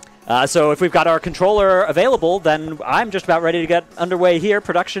 Yep. So if we've got our controller available, then I'm just about ready to get underway here.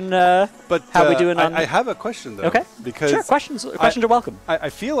 Production, But how we doing on... I have a question, though. Okay. Because Sure, questions are welcome. I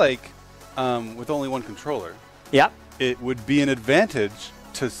feel like with only one controller, Yep. it would be an advantage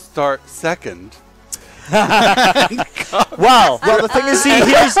to start second. Well, the thing is, see,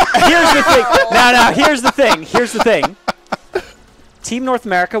 here's the thing. No, here's the thing. Here's the thing. Team North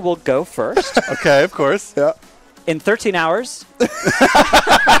America will go first. Okay, of course. Yeah. In 13 hours. So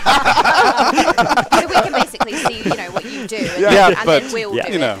we can basically see, what you do, and, Yeah, and but, then we'll yeah.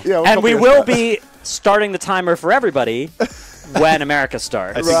 do You know. it. Yeah, we'll And we copy will that. be starting the timer for everybody when America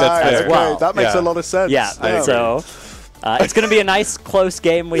starts. I think that's as fair. well. That makes Yeah. a lot of sense. Yeah, I agree. so it's going to be a nice, close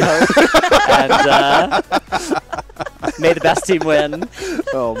game, we hope. And may the best team win.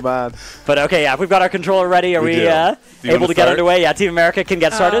 Oh, man. But okay, yeah, if we've got our controller ready, are We we do. Do you able wanna to get start? underway? Yeah, Team America can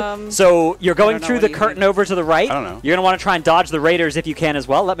get started. So you're going don't know, through what the do you curtain mean? over to the right. I don't know. You're going to want to try and dodge the Raiders if you can as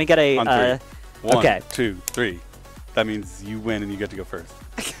well. Let me get a... On three. One, okay. 2, 3. That means you win and you get to go first.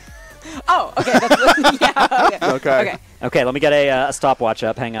 Oh, okay. That's, yeah. Okay. Okay. Okay. Okay, let me get a stopwatch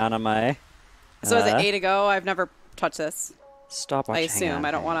up. Hang on my... So is it A to go? I've never touched this. Stopwatch. I hang assume. on.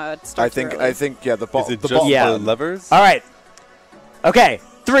 I don't want to start. I think, too early. yeah, the Is bottom. it The just bottom. Yeah. the levers? All right. Okay,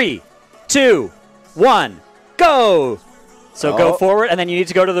 3, 2, 1, go! So go Oh. forward, and then you need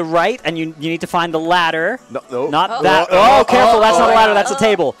to go to the right, and you need to find the ladder. No. Not that. Oh, careful, that's not a ladder, that's a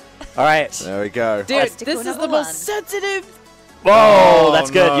table. All right. There we go. Dude, Obstacle this is the number most one. sensitive. Whoa, Oh,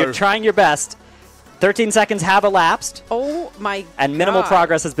 that's good. no. You're trying your best. 13 seconds have elapsed, Oh my. and minimal God.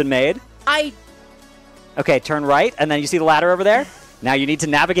 progress has been made. I. Okay, turn right, and then you see the ladder over there? Now you need to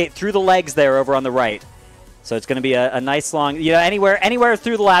navigate through the legs there over on the right. So it's going to be a nice long, anywhere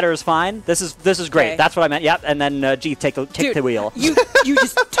through the ladder is fine. This is great. Okay. That's what I meant. Yep. And then G, take the wheel. You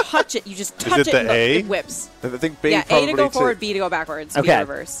just touch it. You just touch it, and it whips. I think B Yeah, probably A to go forward, B to go backwards, B Okay. to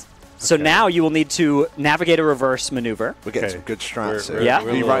reverse. So now you will need to navigate a reverse maneuver. We're getting some good strats here. Yeah.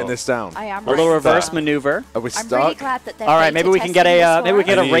 Are you writing this down? I am. A little reverse maneuver. Are we I'm stuck? really glad that they're All right, maybe we can get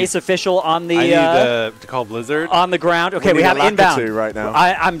a race official on the I need to call Blizzard on the ground. Okay, we need have a inbound Lakitu right now.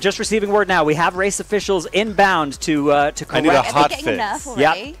 I'm just receiving word now. We have race officials inbound to correct. I need a hot getting a nerf fix.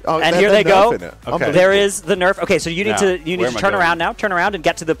 already? Yep. Oh, and they're here they go. nerfing it. Okay. There is the nerf. Okay, so you need Now, to where am I turn going? around now. Turn around and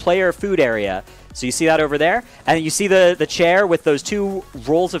get to the player food area. So you see that over there, and you see the chair with those 2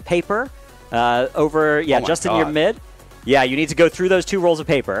 rolls of paper over. Yeah, Oh my just in your God. mid. Yeah, you need to go through those 2 rolls of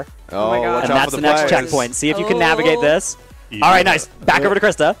paper. Oh, my God. watch And out that's for the the next players. checkpoint. See if you can navigate this. You All right, know nice. Back over to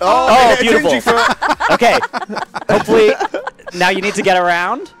Krista. Oh, beautiful. Gingy foot. Okay. Hopefully, now you need to get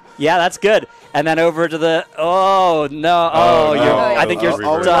around. Yeah, that's good. And then over to the. Oh no! Oh, no. I think you're Oh,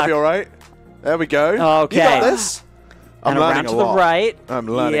 we might be all right. There we go. Okay. You got this. I'm And learning around a to the lot. right. I'm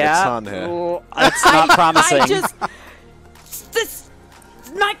learning yeah. a ton here. Ooh, it's not promising.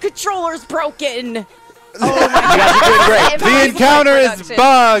 My controller's broken. You guys are doing great. The encounter is production.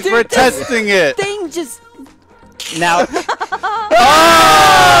 bugged. Dude, We're this testing it. Thing just. Now.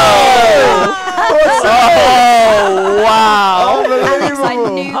 Oh! Wow! Alex, I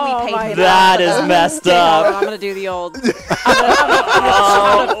knew we Oh paid my him. That is messed up. I'm gonna do the old.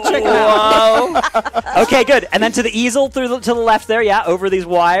 Whoa. Okay, good. And then to the easel to the left there, yeah, over these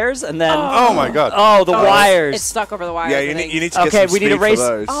wires, and then Oh my God. the wires. It's stuck over the wires. Yeah, I you think. need to get Okay, some we need a speed for race-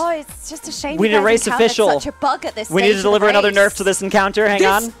 those. Oh, it's just a shame. We you need a guys race encountered official. Such a bug at this We need stage to of the deliver another race. nerf to this encounter. Hang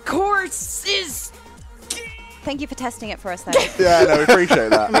on. This course is. Thank you for testing it for us, though. Yeah, no, we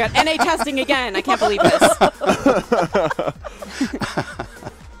appreciate that. Oh my God, NA testing again. I can't believe this.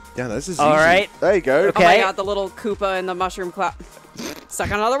 Yeah, no, this is All easy. right. There you go. Oh Okay. my God, the little Koopa and the mushroom cloud. Stuck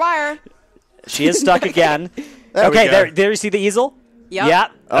on another wire. She is stuck again. There we Okay, go. there you see the easel? Yep. Yeah.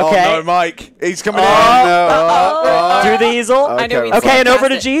 Oh, Okay. no, Mike. He's coming in. Oh. Through the easel. I knew he'd Okay, and over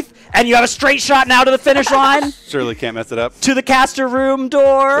to past it. Jeeth. And you have a straight shot now to the finish line. Surely can't mess it up. To the caster room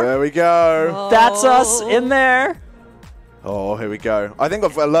door. There we go. That's us in there. Oh, here we go. I think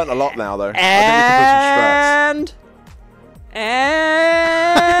I've learned a lot now, though. I think we can put some strats. And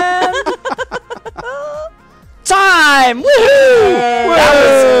time! Woohoo!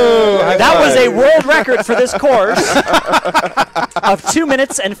 That was a world record for this course of 2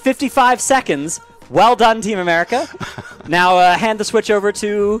 minutes and 55 seconds. Well done, Team America. Now hand the switch over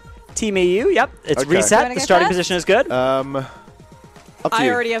to Team EU. Yep, it's Okay. You reset. wanna The go starting first? position is good. Up to I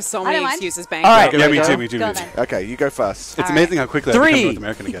you. already have so I many don't mind. excuses banked. All right. Yeah, me go. too, me too, Go me too. then. Okay, you go first. It's All amazing how quickly I become Three. North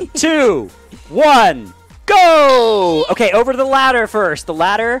American again. 2, 1, go! Okay, over to the ladder first. The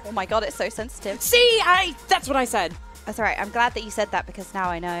ladder. Oh my God, it's so sensitive. See, that's what I said. That's all right. I'm glad that you said that because now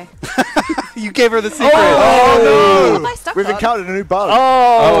I know. You gave her the secret. Oh, What am no! I stuck We've on? encountered a new bug.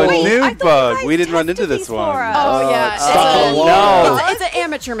 Oh, a Wait, I new thought you bug. guys We didn't run into tested this these one. for us. Oh, yeah. Oh, no. It's an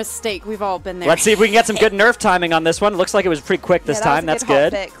amateur mistake. We've all been there. Let's see if we can get some good nerf timing on this one. Looks like it was pretty quick this Yeah, time. that That's was a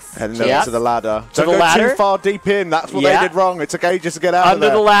good. hot fix. Heading Yeah. over to the ladder. To Don't the go ladder. too far deep in. That's what Yeah. they did wrong. It's okay just to get out of Under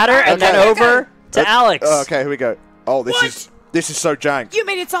there. the ladder, and then Okay. over to Alex. Okay, here we go. Oh, this is so jank. You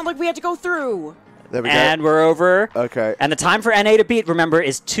made it sound like we had to go through. There we go. And we're over. Okay. And the time for NA to beat, remember,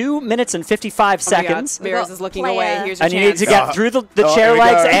 is 2 minutes and 55 seconds. Oh my God, Bears got is looking player. away. Here's your And you chance. need to get through the Oh, chair here we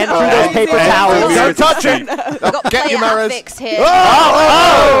legs go. and through those paper And towels. Don't touch it! We've got Get your player mirrors. fix here.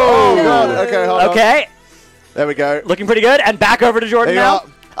 Oh, God. Okay, hold on. Okay, There we go. looking pretty good. And back over to Jordan There you now. are.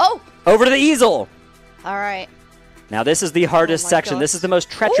 Oh, Over to the easel. all right. Now this is the hardest my section. God. This is the most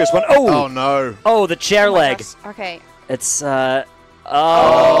treacherous one. Oh, Oh, no. oh, the chair Oh my leg. gosh. Okay. It's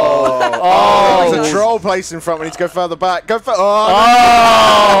Oh, there's gosh. a troll place in front. We need to go further back. Go further.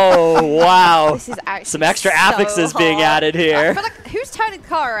 Oh, wow. This is actually Some extra so affixes being hard. added I here. feel like, who's turning the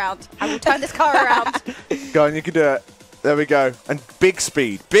car around? I will turn this car around. Go on, you can do it. There we go. And big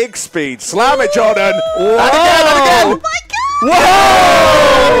speed. Big speed. Slam it, Jordan. Whoa. And again, and again. Oh my God!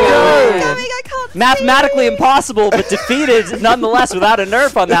 Whoa! Coming, I can't Mathematically see. impossible, but defeated nonetheless without a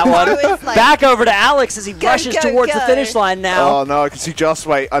nerf on that one. it's like- Back over to Alex as he rushes go, towards the go. finish line now. Oh, no, I can see Just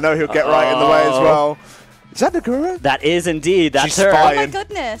Wait. I know he'll get right in the way as well. Is that Nagura? That is indeed. That's She's her. Oh my spying.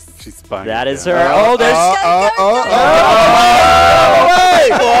 goodness. She's spying. That is Yeah. her. Oh, there's. Get out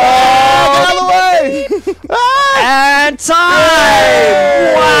of the way! And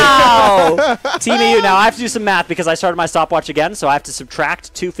time! Wow! Team EU. Now I have to do some math because I started my stopwatch again, so I have to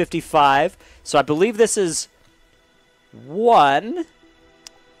subtract 255. So I believe this is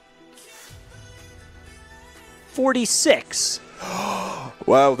 146.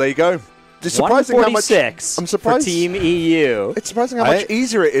 Well, there you go. It's surprising how much. 146 I'm surprised. for Team EU. It's surprising how much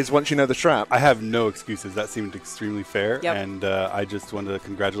easier it is once you know the strat. I have no excuses. That seemed extremely fair, Yep. and I just wanted to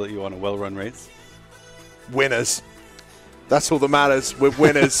congratulate you on a well-run race. Winners. That's all that matters. We're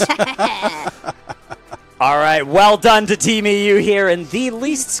winners. All right, well done to Team EU here in the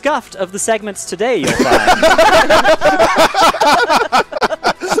least scuffed of the segments today, you'll find.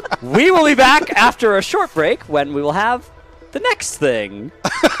 We will be back after a short break when we will have the next thing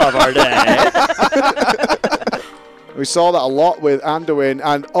of our day. We saw that a lot with Anduin,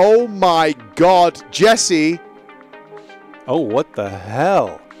 and oh my god, Jesse. Oh, what the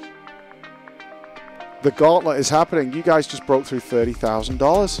hell? The Gauntlet is happening. You guys just broke through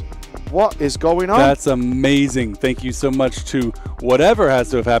 $30,000. What is going on? That's amazing. Thank you so much to whatever has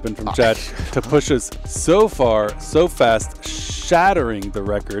to have happened from chat to push us so far, so fast, shattering the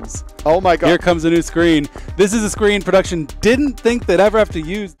records. Oh my god. Here comes a new screen. This is a screen production didn't think they'd ever have to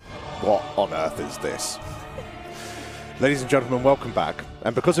use. What on earth is this? Ladies and gentlemen, welcome back.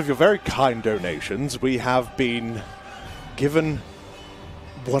 And because of your very kind donations, we have been given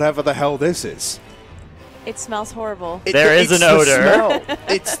whatever the hell this is. It smells horrible. There is an odor. Smell.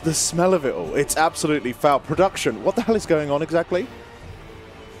 It's the smell of it all. It's absolutely foul. Production, what the hell is going on exactly?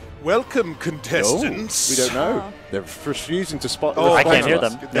 Welcome, contestants. We don't know. They're refusing to spot. Oh, I can't hear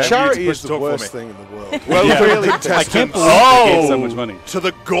them. Charity Yeah. is the worst thing in the world. Well, really, I can't contestants. believe they gave so much money. To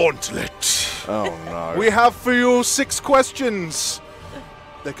the Gauntlet. Oh no. We have for you 6 questions.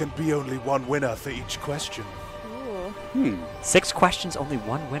 There can be only one winner for each question. 6 questions, only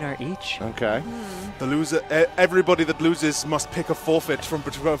 1 winner each. Okay. The loser, everybody that loses must pick a forfeit from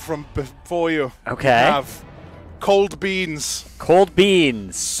before you. Okay. We have cold beans, Cold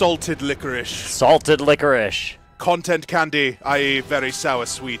beans, salted licorice, salted licorice. content candy, i.e. very sour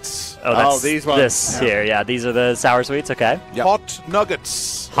sweets, Oh, that's these ones. This here, yeah. These are the sour sweets. Okay. Yep. hot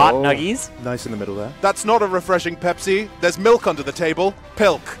nuggets. Hot nuggies. Nice in the middle there. That's not a refreshing Pepsi. There's milk under the table.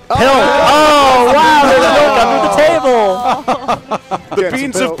 Pilk. Pilk. Oh wow! There's milk under the table. The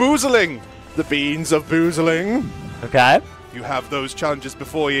beans of boozling. The beans of boozling. Okay. You have those challenges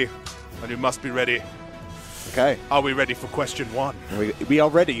before you, and you must be ready. Okay. Are we ready for question 1? We are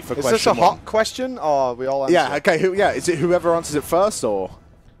ready for Is question this a one. hot question, or are we all answer? Yeah, okay. Is it whoever answers it first, or?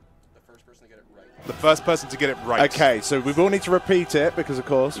 The first person to get it right. Okay, so we will need to repeat it because, of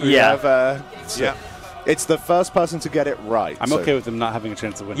course, we Yeah. have. Yeah. It's the first person to get it right. I'm okay with them not having a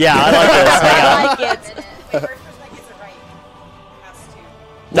chance to win. Yeah, I like this. Hang on. I like it.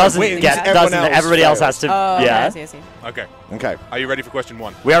 Doesn't wins, get. everyone Doesn't. else Everybody else fails. has to. Oh, yeah. I see, I see. Okay. Okay. Are you ready for question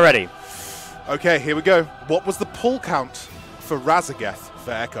 1? We are ready. Okay, here we go. What was the pull count for Razageth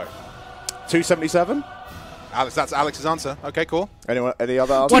for Echo? 277. Alex, that's Alex's answer. Okay, cool. Anyone? Any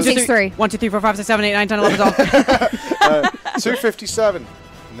other answers? 1, 2, 3. 1, 2, 3, 4, 5, 6, 7, 8, 9, 10, 11, 12. 257.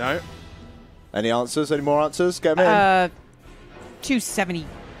 No. Any answers? Any more answers? Get them in.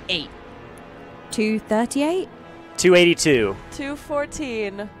 278. 238? 282.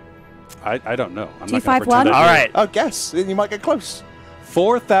 214. I don't know. I'm not gonna 251? pretend I All do. right. Oh, guess. Then you might get close.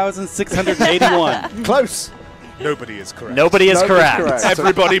 4,681. Close. Nobody is correct. Nobody is Nobody's correct. correct.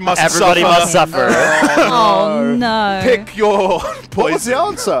 Everybody must Everybody suffer. must suffer. Oh, no. Pick your What was the poison.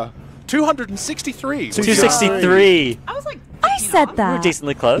 answer? 263. 263. I was like, I said that. We're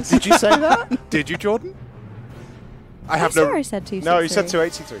decently close. Did you say that? Did you, Jordan? I I'm have sure no. I said 263. No, you said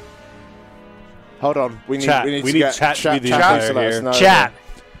 283. Hold on. We need. Chat. We need We to need get chat to be the chat umpire to let us here. know. Chat.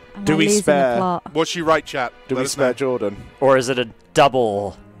 Am Do I we losing the spare- plot? Was she right, chat? Do Let we us spare know. Jordan? Or is it a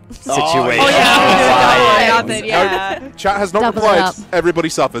double situation? oh, yeah. Yeah. Chat has not Double it replied. up. Everybody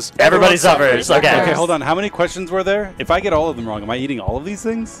suffers. Everybody suffers. Okay. Okay, hold on. How many questions were there? If I get all of them wrong, am I eating all of these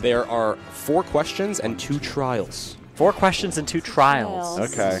things? There are 4 questions and 2 trials. 4 questions and 2 trials.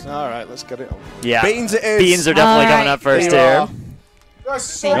 Okay. All right, let's get it on. Yeah. Beans it is. Beans are definitely coming up first here.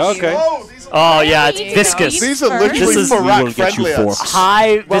 Okay. Oh yeah, it's Thank you. viscous. These are This literally is- for We will rack get you friendly. 4.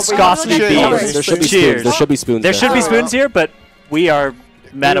 High viscosity cheers. beans. There should be Cheers. spoons. There should be spoons. There should be Oh, spoons here, but we are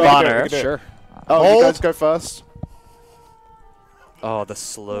men of We can do it, honor. we can do it. Sure. Oh, you guys go first. Oh, the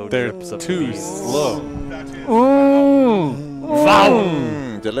slow They're drips of too beans. slow.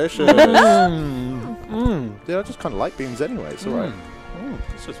 Delicious. Yeah, I just kind of like beans anyway. It's alright.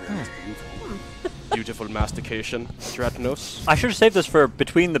 It's just really Beautiful mastication, Dratenos. I should have saved this for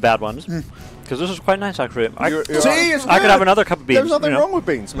between the bad ones, because this is quite nice actually. I See, it's could good. have another cup of beans. There's nothing you know? wrong with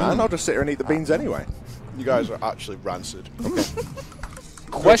beans, man. I'll just sit here and eat the beans anyway. You guys are actually rancid.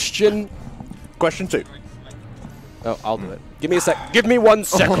 Question. Question 2. Oh, I'll do it. Give me a sec. Give me 1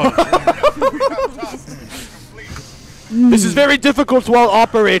 second. This is very difficult while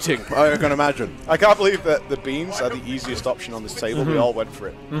operating. I can imagine. I can't believe that the beans are the easiest option on this table. We all went for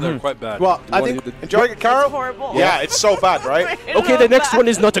it. They're quite bad. Well, I think enjoying it, Carol. It's horrible. Yeah, it's so bad, right? Okay, the next one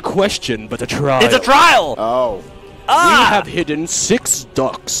is not a question, but a trial. It's a trial! Oh. We have hidden 6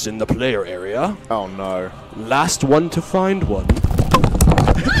 ducks in the player area. Oh no. Last one to find one. Wait,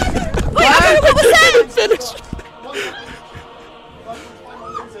 what was that? Finished.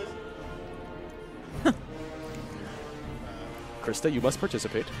 Krista, you must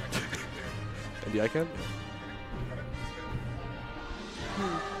participate. And yeah, I can.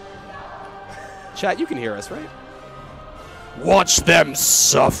 Chat, you can hear us, right? Watch them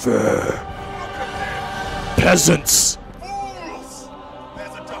suffer. Peasants.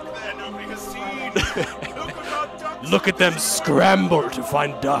 There's a duck there nobody has seen. Look at them scramble to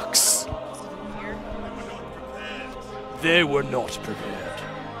find ducks. They were not prepared.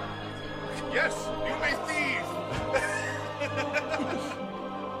 Yes, you may thieve.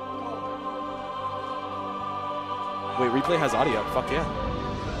 Wait, replay has audio. Fuck yeah.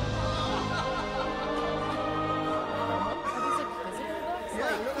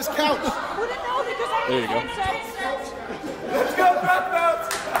 This counts. There you go.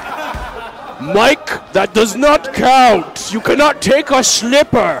 Mike, that does not count. You cannot take a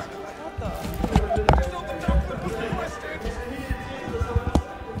slipper.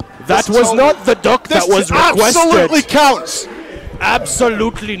 That was not the duck that was requested. Absolutely counts.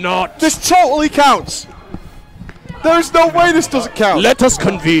 Absolutely not. This totally counts. There's no way this doesn't count. Let us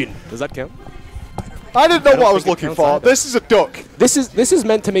convene. Does that count? I didn't know what I was looking for. This is a duck. This is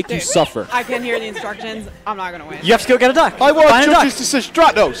meant to make you suffer. I can hear the instructions. I'm not gonna win. You have to go get a duck. I want Find a judge's duck. decision.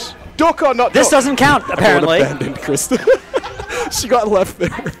 Stratos. Duck or not This duck? doesn't count, apparently. Abandoned Krista. She got left there.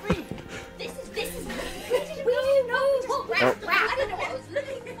 This is. We all know what I don't know what I was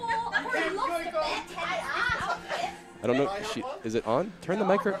looking for. I probably lost a bit. I don't know. Is it on? Turn the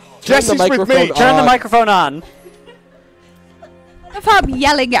microphone. Jesse's with me. Turn the microphone on. If I'm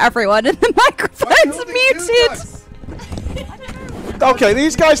yelling at everyone and the microphone's muted. Okay,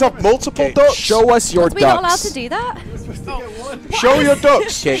 these guys have multiple ducks. Show us your Are we not allowed ducks. to do that? Show your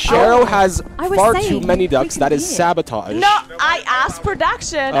ducks. Okay, Arrow has I was far saying, too many we ducks. can That do is it. sabotage. No, I asked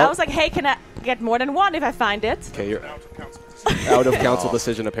production. I Oh. was like, hey, can I get more than one if I find it? Okay, you're out of council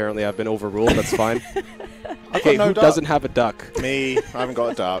decision. Apparently, I've been overruled. That's fine. Okay, no who duck. doesn't have a duck? Me. I haven't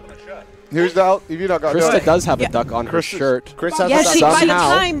got a duck. Who's out? Have you not got a Krista duck? does have a duck on her shirt. Chris has Yeah, a duck. she- By the Somehow.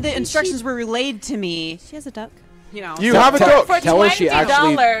 time the instructions were relayed to me, She has a duck. you know. You have a duck. For Tell her she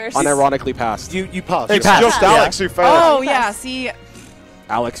actually $20. unironically passed. You passed. You It's passed, just yeah. Alex who failed. Oh yeah, see,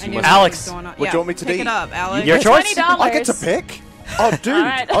 Alex, I you knew must. something Alex, was going on. what do Yeah, you want me to pick do? it up, Alex. Your choice. $20. I get to pick? Oh, dude. All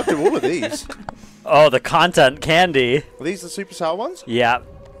right. I'll do all of these. Oh, the content candy. Are these the super sour ones? Yeah.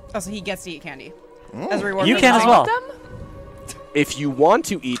 Oh, so he gets to eat candy as a reward. You for can as eating. well. If you want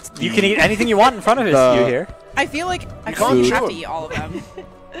to eat, You can eat anything you want in front of you here. I feel like I can't can't chew have to them. eat all of them.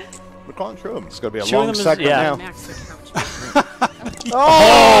 We can't chew them. It's going to be a Chewing long them is- segment yeah. now. Max the couch.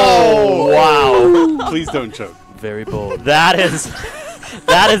 Oh! Wow. Please don't choke. very bold. That is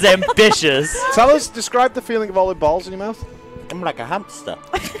ambitious. Tell us, describe the feeling of all the balls in your mouth. I'm like a hamster.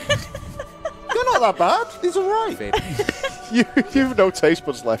 You're not that bad. These are right. You've no taste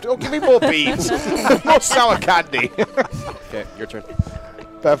buds left. Oh, give me more beans. More sour candy. Okay, your turn.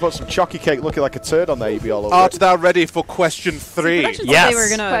 Better put some chalky cake looking like a turd on there. You'd be all over Art it. thou ready for question 3? Yes. They were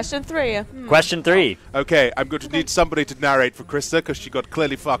gonna. Question 3. Question 3. Okay, I'm going to need somebody to narrate for Krista because she got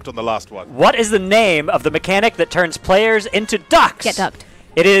clearly fucked on the last one. What is the name of the mechanic that turns players into ducks? Get ducked.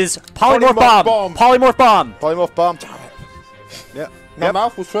 It is polymorph Polymorph bomb. bomb. Polymorph bomb. Polymorph bomb. Yeah. My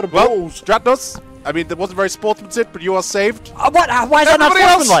mouth was full of Well, balls. Stratos, I mean, that wasn't very sportsmanship, but you are saved. What? Why is that not Everybody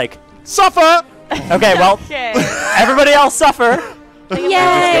else- sportsmanlike? Suffer! Okay, well, Okay. everybody else suffer.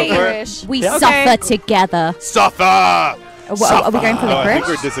 Yay! Licorice. We Yeah. suffer together. Suffer! Are we going for I think licorice?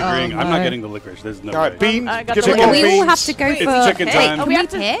 we're disagreeing. Oh, I'm not no. getting the licorice. There's no All right, way. beans. I got Give the me more We beans. all have to go Wait, for. it's chicken Hey, time. oh, Can we we have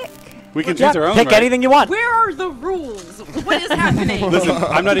to pick? We can choose our own. Pick right? anything you want. Where are the rules? What is happening? Listen,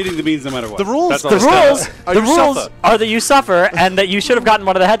 I'm not eating the beans no matter what. The rules- That's all The I'm saying. rules, Oh, the you rules suffer. are that you suffer and that you should have gotten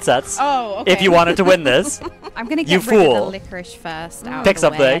one of the headsets Oh, okay. if you wanted to win this. I'm gonna You get rid of fool. the licorice first. Out Pick of the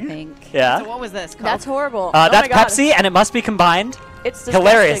way, I something. think. Yeah. So what was this? Coke? That's horrible. That's oh my God. Pepsi, and it must be combined It's disgusting.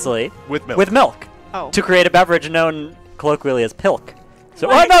 hilariously With milk. with milk Oh. to create a beverage known colloquially as pilk. So,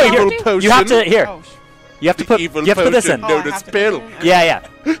 Wait, oh no, you you, have you have to here. Oh, You have to put. You evil have to put this in. potion. oh, I Known have as to pill. put it in? Yeah, yeah.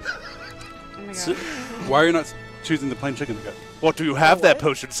 Oh my God. Why are you not choosing the plain chicken nugget? What do you have there,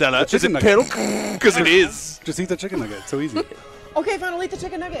 potion seller? The Is it chicken pilk? nugget. Because it is. Just eat the chicken nugget. It's so easy. Okay, fine. I'll eat the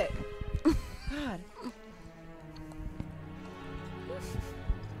chicken nugget. God.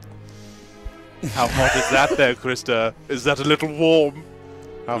 How hot is that there, Krista? Is that a little warm?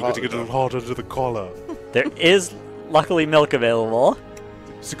 How You're hot getting a is little hot under the collar. There is luckily milk available.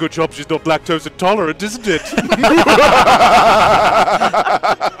 It's a good job she's not lactose intolerant, isn't it?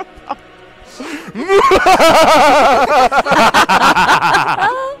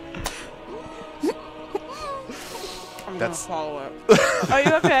 That's follow up. Are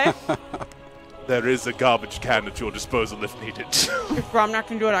you okay? There is a garbage can at your disposal if needed. If I'm not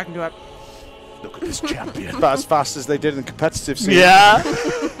gonna do it, I can do it. Look at this champion. About as fast as they did in the competitive scene. Yeah.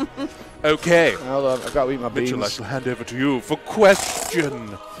 Okay. Hold on, I've got to eat my beans. Mitchell, I shall hand over to you for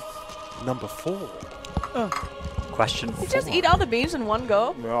question number 4. Question You 4. just eat all the beans in one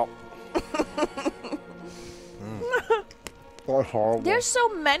go. Well. That's horrible. There's so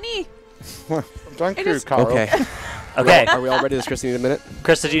many. Thank It you, is- Carl. Okay. Okay. Are we all ready? Does Krista need a minute?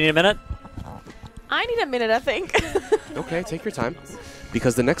 Krista, do you need a minute? I need a minute, I think. Okay, take your time.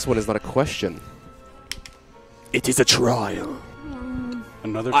 Because the next one is not a question. It is a trial.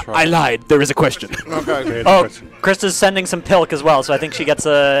 Another trial. I lied. There is a question. Okay. Oh, Krista's sending some pilk as well, so I think she gets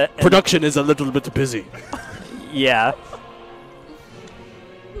a... Production is a little bit busy. Yeah.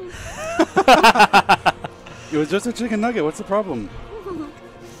 It was just a chicken nugget. What's the problem?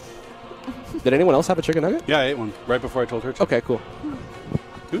 Did anyone else have a chicken nugget? Yeah, I ate one right before I told her to. Okay, cool.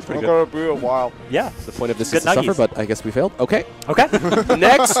 It was pretty It's good. going to be a while. Yeah. The point of this Good is to suffer, nuggies. but I guess we failed. Okay. Okay.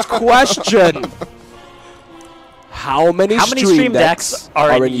 Next question. How many stream decks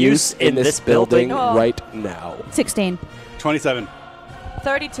are in use in this building Oh. right now? 16. 27.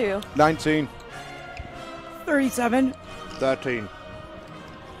 32. 19. 37. 13.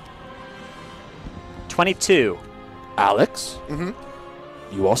 22. Alex?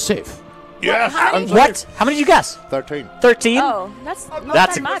 You are safe. Yes! I'm What? How many did you guess? 13. 13? Oh, that's not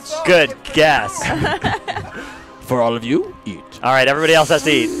That's that a much. good guess. For all of you, eat. All right, everybody else has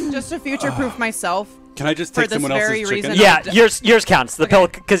to eat. Just to future-proof myself. Can I just For take this someone very else's chicken? reason. Yeah, yours counts. The Okay.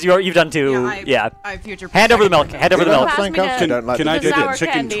 pilk, because you've done two. I future. Hand over the milk. Hand over the You milk. don't Pass think me else the- you don't like Can the I The do sour the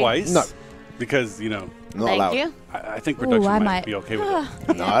chicken candy. twice? No. Because, you know, Not Thank allowed. you. I think production I might might. be okay with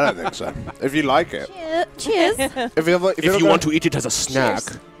it. No, I don't think so. If you like it. Cheers. If you want to eat it as a snack,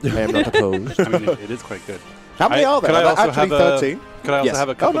 I am not opposed. I mean, it is quite good. How many are there? Could I Are there also actually have 13? Could I also Yes. have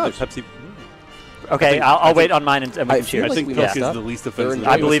a cup Oh, of nice. the Pepsi? Okay, I'll wait on mine and we I can feel cheers. I like think we pilk messed is up. the least They're offensive. in-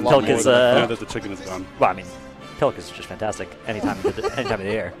 I believe pilk is, now that the chicken is gone. Well, I mean, pilk is just fantastic anytime of the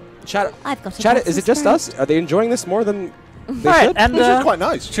year. Chat, I've got a chat, box is it of just spirits. us? Are they enjoying this more than they All right, should? and This is quite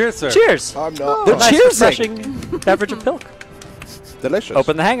nice. Cheers, sir. cheers. I'm not. They're Nice, cheersing. refreshing beverage of pilk. Delicious.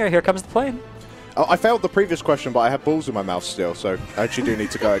 Open the hanger. Here comes the plane. Oh, I failed the previous question, but I have balls in my mouth still, so I actually do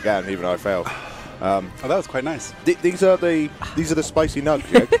need to go again, even though I failed. Oh, that was quite nice. These are the spicy nugs.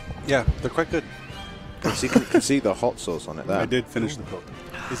 Yeah? Yeah, they're quite good. You can see the hot sauce on it there. I did finish the pilk.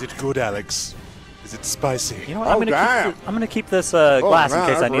 Is it good, Alex? Is it spicy? You know what? Oh, I'm damn. gonna keep this glass man, in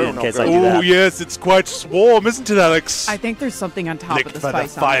case I that's need really it. In not case good. I do Oh, that. yes, it's quite warm, isn't it, Alex? I think there's something on top of Licked the by the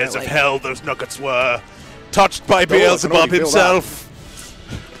spice on there, fires of like- hell, those nuggets were. Touched by I can Beelzebub already feel himself.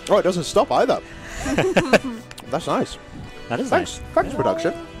 Oh, it doesn't stop either. That's nice. That is Thanks. nice. Thanks,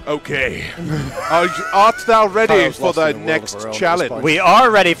 production. Okay. Art thou ready Kyle's for lost the in a world of next her own at this challenge? point. We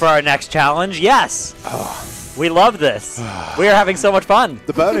are ready for our next challenge. Yes. We love this. We are having so much fun.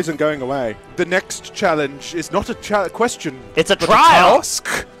 The burn isn't going away. The next challenge is not a question. It's a but trial. A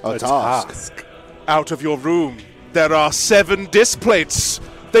task. A task. Out of your room, there are 7 disc plates.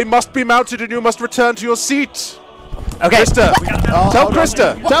 They must be mounted and you must return to your seat. Okay. Krista, tell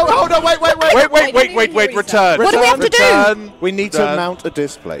Krista. Hold on, wait. Wait, return. What do we have to do? Return. We need to Return. mount a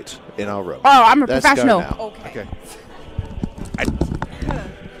disc plate in our room. Oh, I'm a Let's go professional. now. Okay.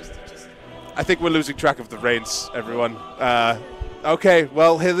 I think we're losing track of the reins, everyone. Okay,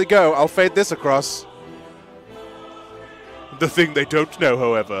 well, here they go. I'll fade this across. The thing they don't know,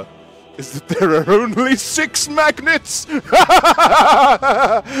 however, is that there are only 6 magnets!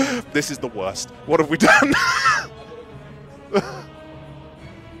 This is the worst. What have we done?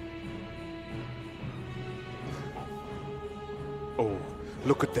 Oh,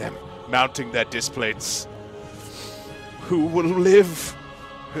 look at them, mounting their disc plates. Who will live?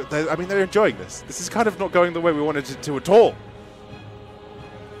 I mean, they're enjoying this. This is kind of not going the way we wanted it to at all.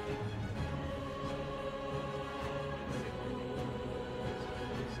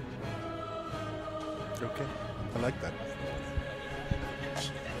 Okay, I like that.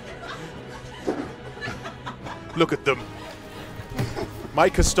 Look at them.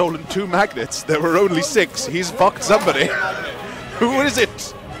 Mike has stolen 2 magnets. There were only 6. He's fucked somebody. Who is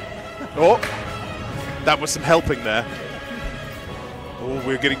it? Oh, that was some helping there. Oh,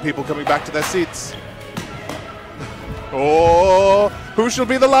 we're getting people coming back to their seats. Oh, who shall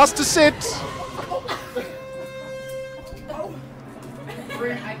be the last to sit?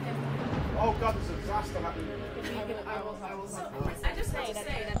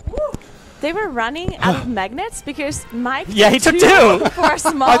 They were running out of magnets because Mike. Yeah, he took 2 for a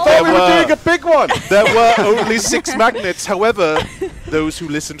small. I thought we were doing a big one. There were only 6 magnets. However, those who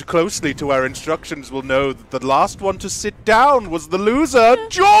listened closely to our instructions will know that the last one to sit down was the loser,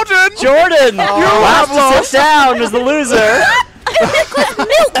 Jordan. Jordan, You last have lost. to sit down was the loser.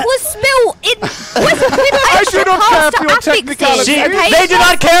 Milk was spilled in. I do not care for your technicalities. They do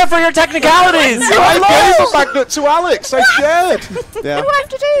not care for your technicalities. I gave a magnet to Alex. I shared. What do I have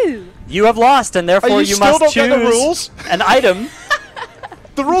to do? You have lost, and therefore you still must don't get the choose rules? an item.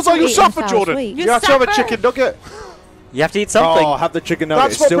 The rules are you suffer, Jordan. You have to have a suffer. chicken nugget. You have to eat something. Oh, have the chicken nugget.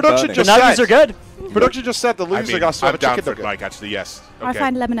 That's It's what still production burning. just The nuggets said. are good. Production just said the loser has to have I'm a down chicken for it, nugget. Mike, actually, yes. I Okay.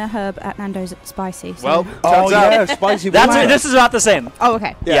 find lemon and herb at Nando's spicy. So. Well, Oh, turns out yeah, spicy That's water. this is about the same. Oh,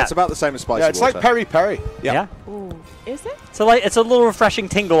 okay. Yeah, Yeah. it's about the same as spicy Yeah, it's water. like peri peri. Yeah. Ooh, is it? So like it's a little refreshing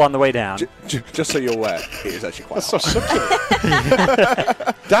tingle on the way down. Just so you're aware, it is actually quite hot.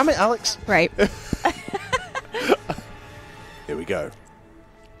 Damn it, Alex. Right. Here we go.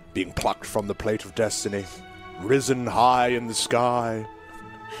 Being plucked from the plate of destiny, risen high in the sky.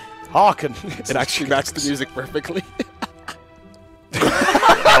 Hearken. It actually matched the music perfectly.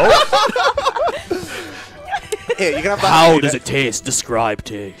 Here, you can have that. How does it taste? Describe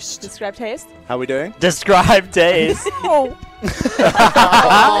taste. Describe taste. How are we doing? Describe taste. Oh.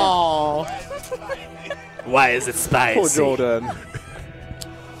 Why is it spicy? Poor Jordan.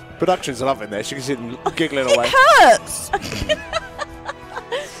 Production's loving this. You can see them giggling away. Hurts.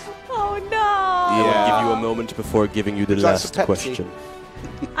 Oh no. I will give you a moment before giving you the That's last a Pepsi. question.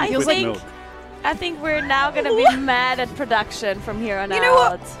 I Feels like think. milk. I think we're now gonna be mad at production from here on out. You know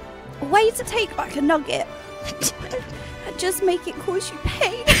what? Way to take like a nugget and just make it cause you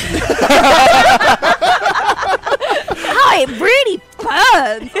pain. Oh, it really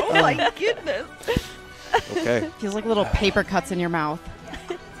burns. Oh my goodness. Okay. Feels like little paper cuts in your mouth.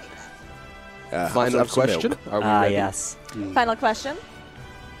 Final have some question. milk. Are we Ah, ready? yes. Final question.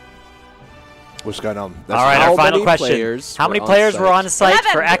 What's going on? All right, How our final many question. players How were many on players site? were on site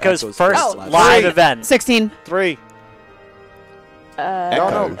 11. for Echo's Echo's first first live Three. event? 16. 3. No,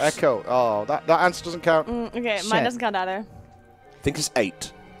 Echoes. Echo. Oh, that answer doesn't count. Okay, Shit. mine doesn't count either. I think it's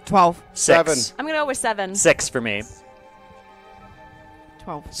 8. 12. 7. 6. I'm gonna go with 7. 6 for me.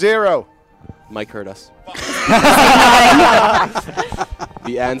 12. 0. Mike heard us.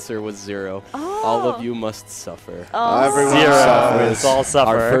 The answer was 0. Oh. All of you must suffer. Oh. Everyone 0. suffers. It's all suffer.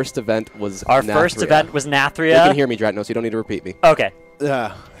 Our first event was Our first Nathria. event was You Nathria. can hear me, Dratnos. You don't need to repeat me. Okay.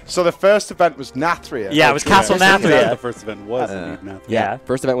 Yeah. So the first event was Nathria. Yeah, it was Castle The Nathria. first event was indeed Nathria. Yeah.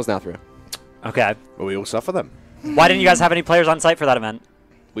 First event was Nathria. Okay. Well, we all suffer them. Why didn't you guys have any players on site for that event?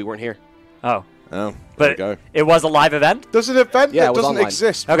 We weren't here. Oh. Oh, But there we go. it was a live event? Does an event Yeah, it that was doesn't online.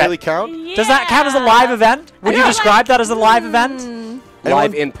 exist Okay. really count? Does that count as a live event? Would you describe that as a live event?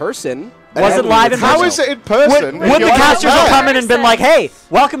 Live in person. Was it live in person? How is it in person? Would the You're casters not have there. come in and been like, hey,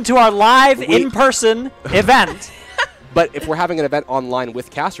 welcome to our live in-person event? But if we're having an event online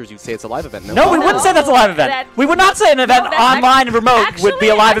with casters, you'd say it's a live event. No, we wouldn't say that's a live event. We would not say an event online and remote would be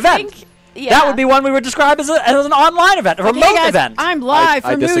a live event. That would be one we would describe as an online event, a remote Okay, guys, event. I'm live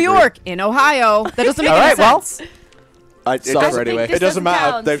I from New disagree. York in Ohio. That doesn't make All any right, well, sense. It Suffer doesn't, anyway. it doesn't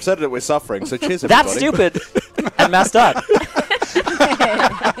matter. count. They've said that we're suffering, so cheers, That's everybody. stupid and messed up.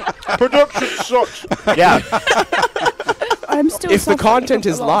 Production sucks. Yeah. I'm still If the suffering content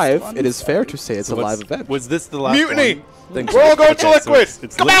from is the last live, one. it is fair to say it's a live event. Was this the last Mutiny. one? Think We're so. all going to Okay, so liquid.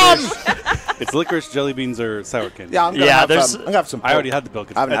 it's Come licorice. on. It's licorice, jelly beans, or sour candy. Yeah, I'm gonna Yeah, have, there's- I'm gonna have some. I already had the milk.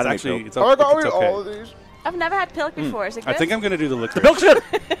 It's, I haven't had any actually, milk. it's, Oh, I got it's all of okay. these. I've never had pilk before. Is it good? I think I'm going to do the licorice. The milk's good.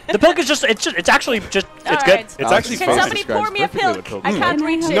 The milk is just, it's actually just, it's All good. right. It's actually Can fine. somebody pour me a perfectly pilk? what I can't Mm.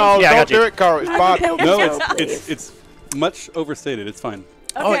 reach it. No, Yeah, I don't got you. do it, Carl. It's bad. No, it's much overstated. It's fine.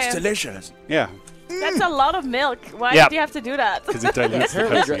 Okay. Oh, it's delicious. Yeah, That's a lot of milk. Why Yeah. do you have to do that? because it dilutes the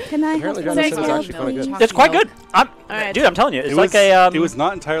Apparently, Pepsi. Can I apparently have Dratnos Thank said it's you. actually quite good. It's quite good. right. Dude, I'm telling you, it's It like was, a, it was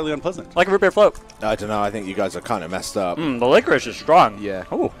not entirely unpleasant. like a root beer float. I don't know. I think you guys are kind of messed up. The licorice is strong. Yeah.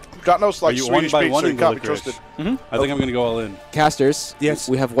 Oh. Dratnos Are like you Swedish one by pizza. one You in the can't be licorice? trusted. I think I'm going to go all in. Casters, Yes.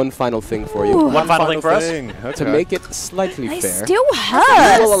 we have one final thing for you. One final thing for us. To make it slightly They fair, still we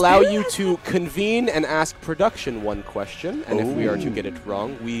hurt. will allow you to convene and ask production one question, and if we are to get it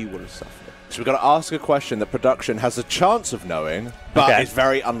wrong, we will suffer. So we've got to ask a question that production has a chance of knowing, but Okay. is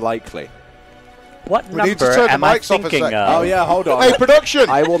very unlikely. What We need to number turn the am I mics off a thinking sec. of? Oh yeah, hold on. Hey, production.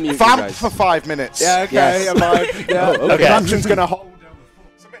 I will mute you Vamp guys. for 5 minutes. Yeah, okay. Yes. Am I- yeah. Oh, okay. Production's gonna hold.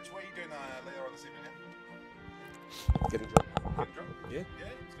 So, Mitch, what are you doing later on this evening? Getting drunk. Yeah,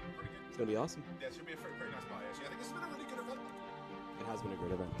 it's going to be awesome. Yeah, it should be a very nice bar. Actually, I think this has been a really good event. It has been a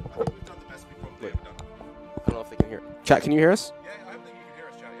great event. We've done the best we probably have done. I don't know if they can hear. Chat, can you hear us? Yeah, I don't think you can hear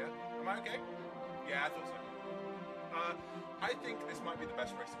us, chat. Yeah, am I okay? I think this might be the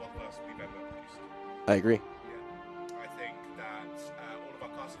best race of all of us we've ever produced. I agree. Yeah. I think that all of our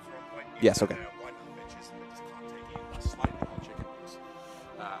castles are on point. Yes, okay. White little bitches and they just can't take even a slightly hot chicken wings.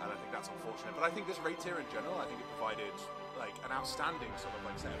 And I think that's unfortunate. But I think this raid tier in general, I think it provided like an outstanding sort of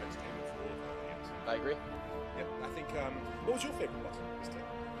like set of entertainment for all of our audience. I agree. Yeah, I think. What was your favorite boss this tier?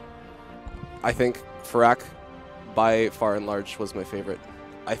 I think Farak, by far and large, was my favorite.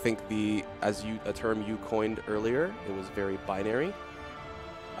 I think a term you coined earlier, it was very binary.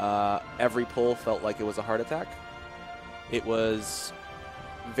 Every pull felt like it was a heart attack. It was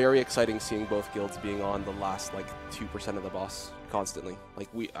very exciting seeing both guilds being on the last like 2% of the boss constantly. Like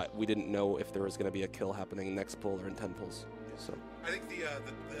we didn't know if there was going to be a kill happening next pull or in 10 pulls. So I think the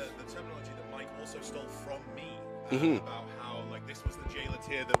terminology that Mike also stole from me about how like this was the jailer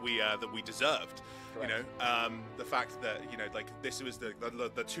tier that we deserved. Correct. You know, the fact that like this was the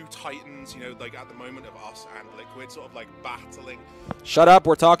two titans. You know, like at the moment of us and Liquid sort of like battling. Shut up,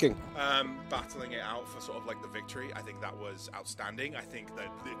 we're talking. Battling it out for sort of like the victory. I think that was outstanding. I think that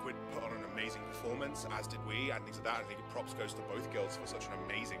Liquid put on an amazing performance, as did we, and things like that. I think props goes to both guilds for such an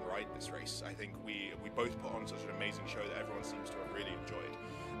amazing ride this race. I think we both put on such an amazing show that everyone seems to have really enjoyed.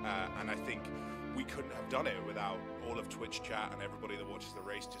 And I think we couldn't have done it without all of Twitch chat and everybody that watches the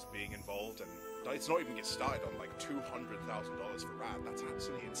race just being involved. And it's not even get started on like $200,000 for RAD. That's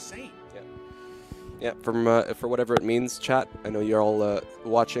absolutely insane. Yeah, for whatever it means, chat. I know you're all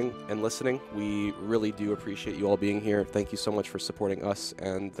watching and listening. We really do appreciate you all being here. Thank you so much for supporting us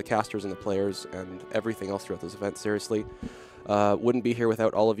and the casters and the players and everything else throughout this event. Seriously, wouldn't be here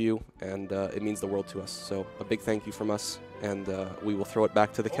without all of you, and it means the world to us. So a big thank you from us, and we will throw it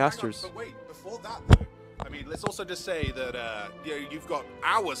back to the casters. But wait, before that though, I mean, let's also just say that you've got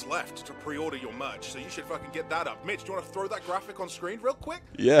hours left to pre-order your merch, so you should fucking get that up. Mitch, do you want to throw that graphic on screen real quick?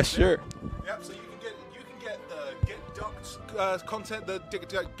 Yeah, sure. Yep. So you can get the Get Ducked content, the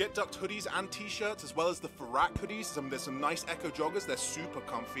Get Ducked hoodies and T-shirts, as well as the Farak hoodies. There's some nice Echo joggers. They're super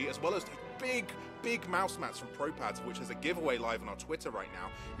comfy, as well as the big mouse mats from ProPads, which is a giveaway live on our Twitter right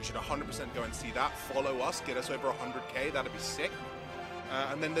now. You should 100% go and see that. Follow us, get us over 100K. That'd be sick.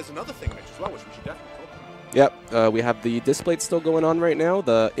 And then there's another thing, Mitch, as well, which we should definitely talk about. Yep, we have the display still going on right now.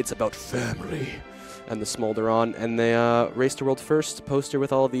 It's About Family and the Smolder on, and the Race to World First poster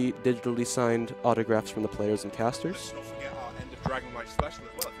with all the digitally signed autographs from the players and casters. Let's not forget our End of Dragon Light special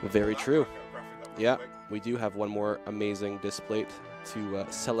as well. Very true. Yeah, we do have one more amazing display to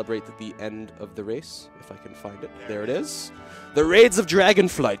celebrate the end of the race, if I can find it. There it is. The Raids of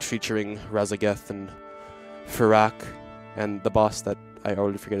Dragonflight, featuring Razageth and Farak and the boss that I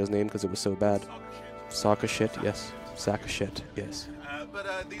already forget his name because it was so bad. Saka shit, yes. Saka shit, yes.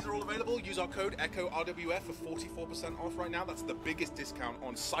 But these are all available. Use our code ECHORWF for 44% off right now. That's the biggest discount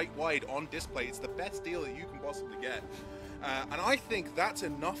on site-wide on display. It's the best deal that you can possibly get. And I think that's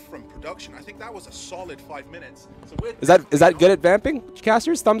enough from production. I think that was a solid 5 minutes. So Is that good at vamping,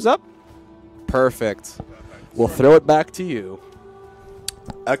 casters? Thumbs up? Perfect. We'll throw it back to you.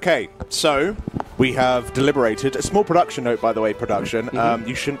 Okay, so we have deliberated. A small production note, by the way, production.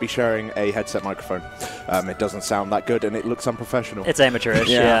 You shouldn't be sharing a headset microphone. It doesn't sound that good, and it looks unprofessional. It's amateurish,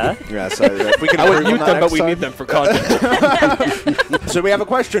 yeah. Yeah, so if we can I would improve mute on that them, but next we time. need them for content. So we have a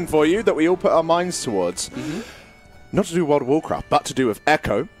question for you that we all put our minds towards. Not to do World of Warcraft, but to do with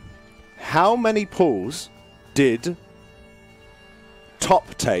Echo. How many pulls did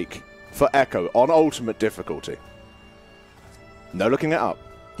Top take for Echo on Ultimate difficulty? No looking it up.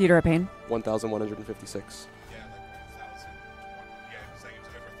 Theater of Pain. 1,156. Yeah, like 1,000. Yeah, saying it was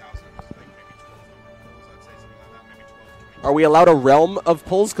over 1,000. Like maybe 12 pulls, I'd say, something like that. Maybe 12, 20. Are we allowed a realm of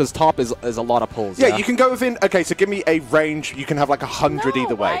pulls? Because top is a lot of pulls. Yeah, you can go within. Okay, so give me a range. You can have like 100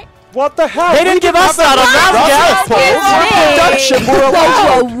 either way. What the hell? They didn't give us that on Production, we're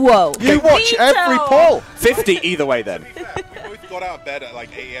allowed. Whoa. You watch every pull. 50 either way then. We both got out of bed at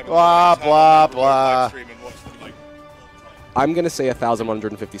like 8 a.m. Blah, blah, blah. I'm going to say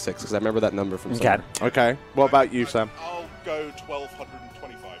 1,156 because I remember that number from somewhere. Okay. What about you, Sam? I'll go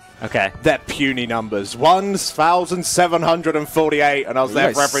 1,225. Okay. They're puny numbers. 1,748, and I was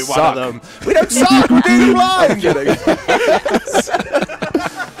there for every one of them. We don't suck. We're doing live.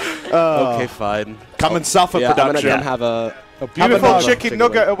 Okay, fine. Come and suffer, production. I'm going to have a beautiful chicken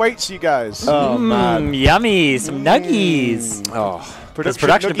nugget awaits you guys. Oh, man. Yummy. Some nuggies. Because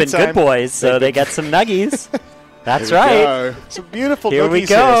production have been good boys, so they get some nuggies. That's right. Some beautiful Here nuggies we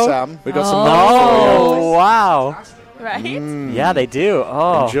go. here, Sam. We got some Oh, wow. Right? Yeah, they do.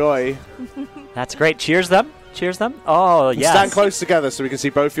 Oh. Enjoy. That's great. Cheers them. Cheers them. Oh, yes. Stand close together so we can see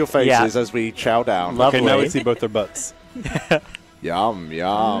both your faces as we chow down. Lovely. Okay, now we see both their butts. Yum,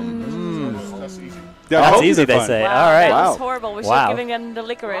 yum. Yeah, That's hope easy, they're they fun. say. Wow, All right. that was horrible. We should Wow. have given them the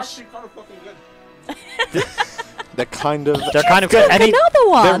licorice. They're kind of They're kind of good. Take another They're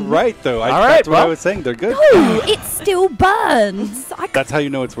one. right, though. All right, That's what I well. was saying. They're good. No, it still burns. That's how you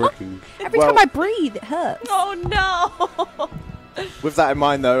know it's working. Every Well- time I breathe, it hurts. Oh no! With that in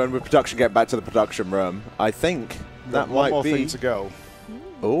mind, though, and with production getting back to the production room, I think that one might more be. thing to go.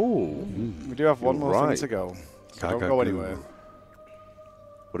 Oh, We do have one more thing Right. to go. So don't Gagagoo. go anywhere.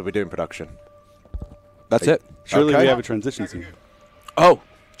 what are we doing, production? That's it. Surely Okay. we have a transition scene. Oh,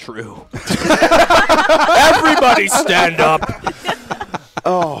 true. Everybody stand up.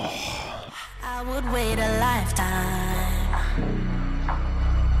 I would wait a lifetime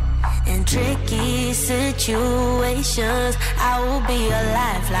in tricky situations. I will be a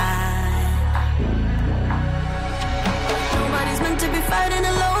lifeline. Nobody's meant to be fighting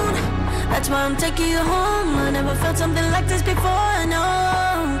alone. That's why I'm taking you home. I never felt something like this before.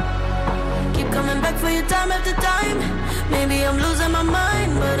 No, keep coming back for you time after time. Maybe I'm losing my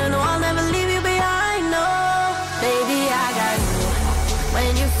mind, but I know I'll never leave you behind. No, baby, I got you.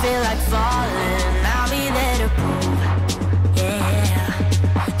 When you feel like falling, I'll be there to prove, yeah,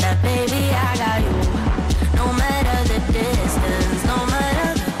 that baby I got you. No matter the distance, no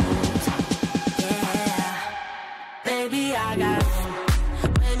matter the route, yeah, baby I got you.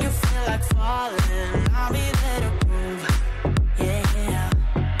 When you feel like falling, I'll be there to prove, yeah,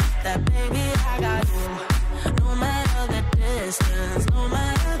 that baby I got you. No matter the distance, no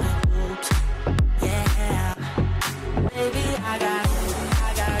matter the route, yeah, baby I got you.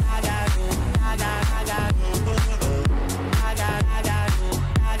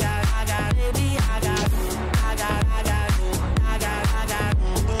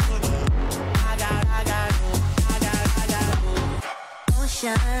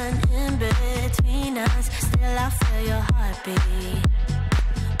 In between us, still I feel your heartbeat.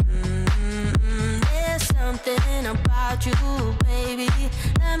 There's something about you, baby,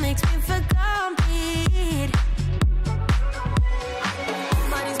 that makes me feel complete.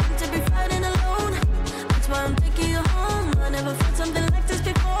 Nobody's meant to be fighting alone. That's why I'm taking you home. I never felt something like this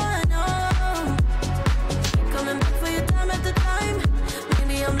before. No, keep coming back for your time after time.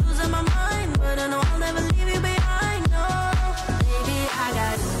 Maybe I'm losing my mind, but I know I'll never leave you behind. No, baby, I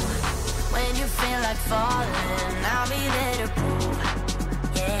got you. When you feel like falling, I'll be there to prove,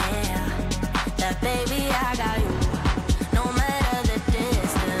 yeah, that baby I got you. No matter the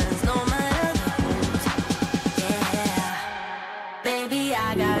distance, no matter the route, yeah, baby I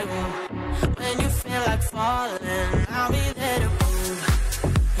got you. When you feel like falling, I'll be there to prove,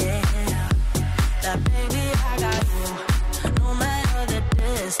 yeah, that baby I got you. No matter the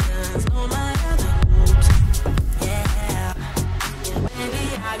distance, no matter the route, yeah, baby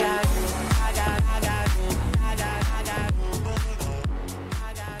I got you.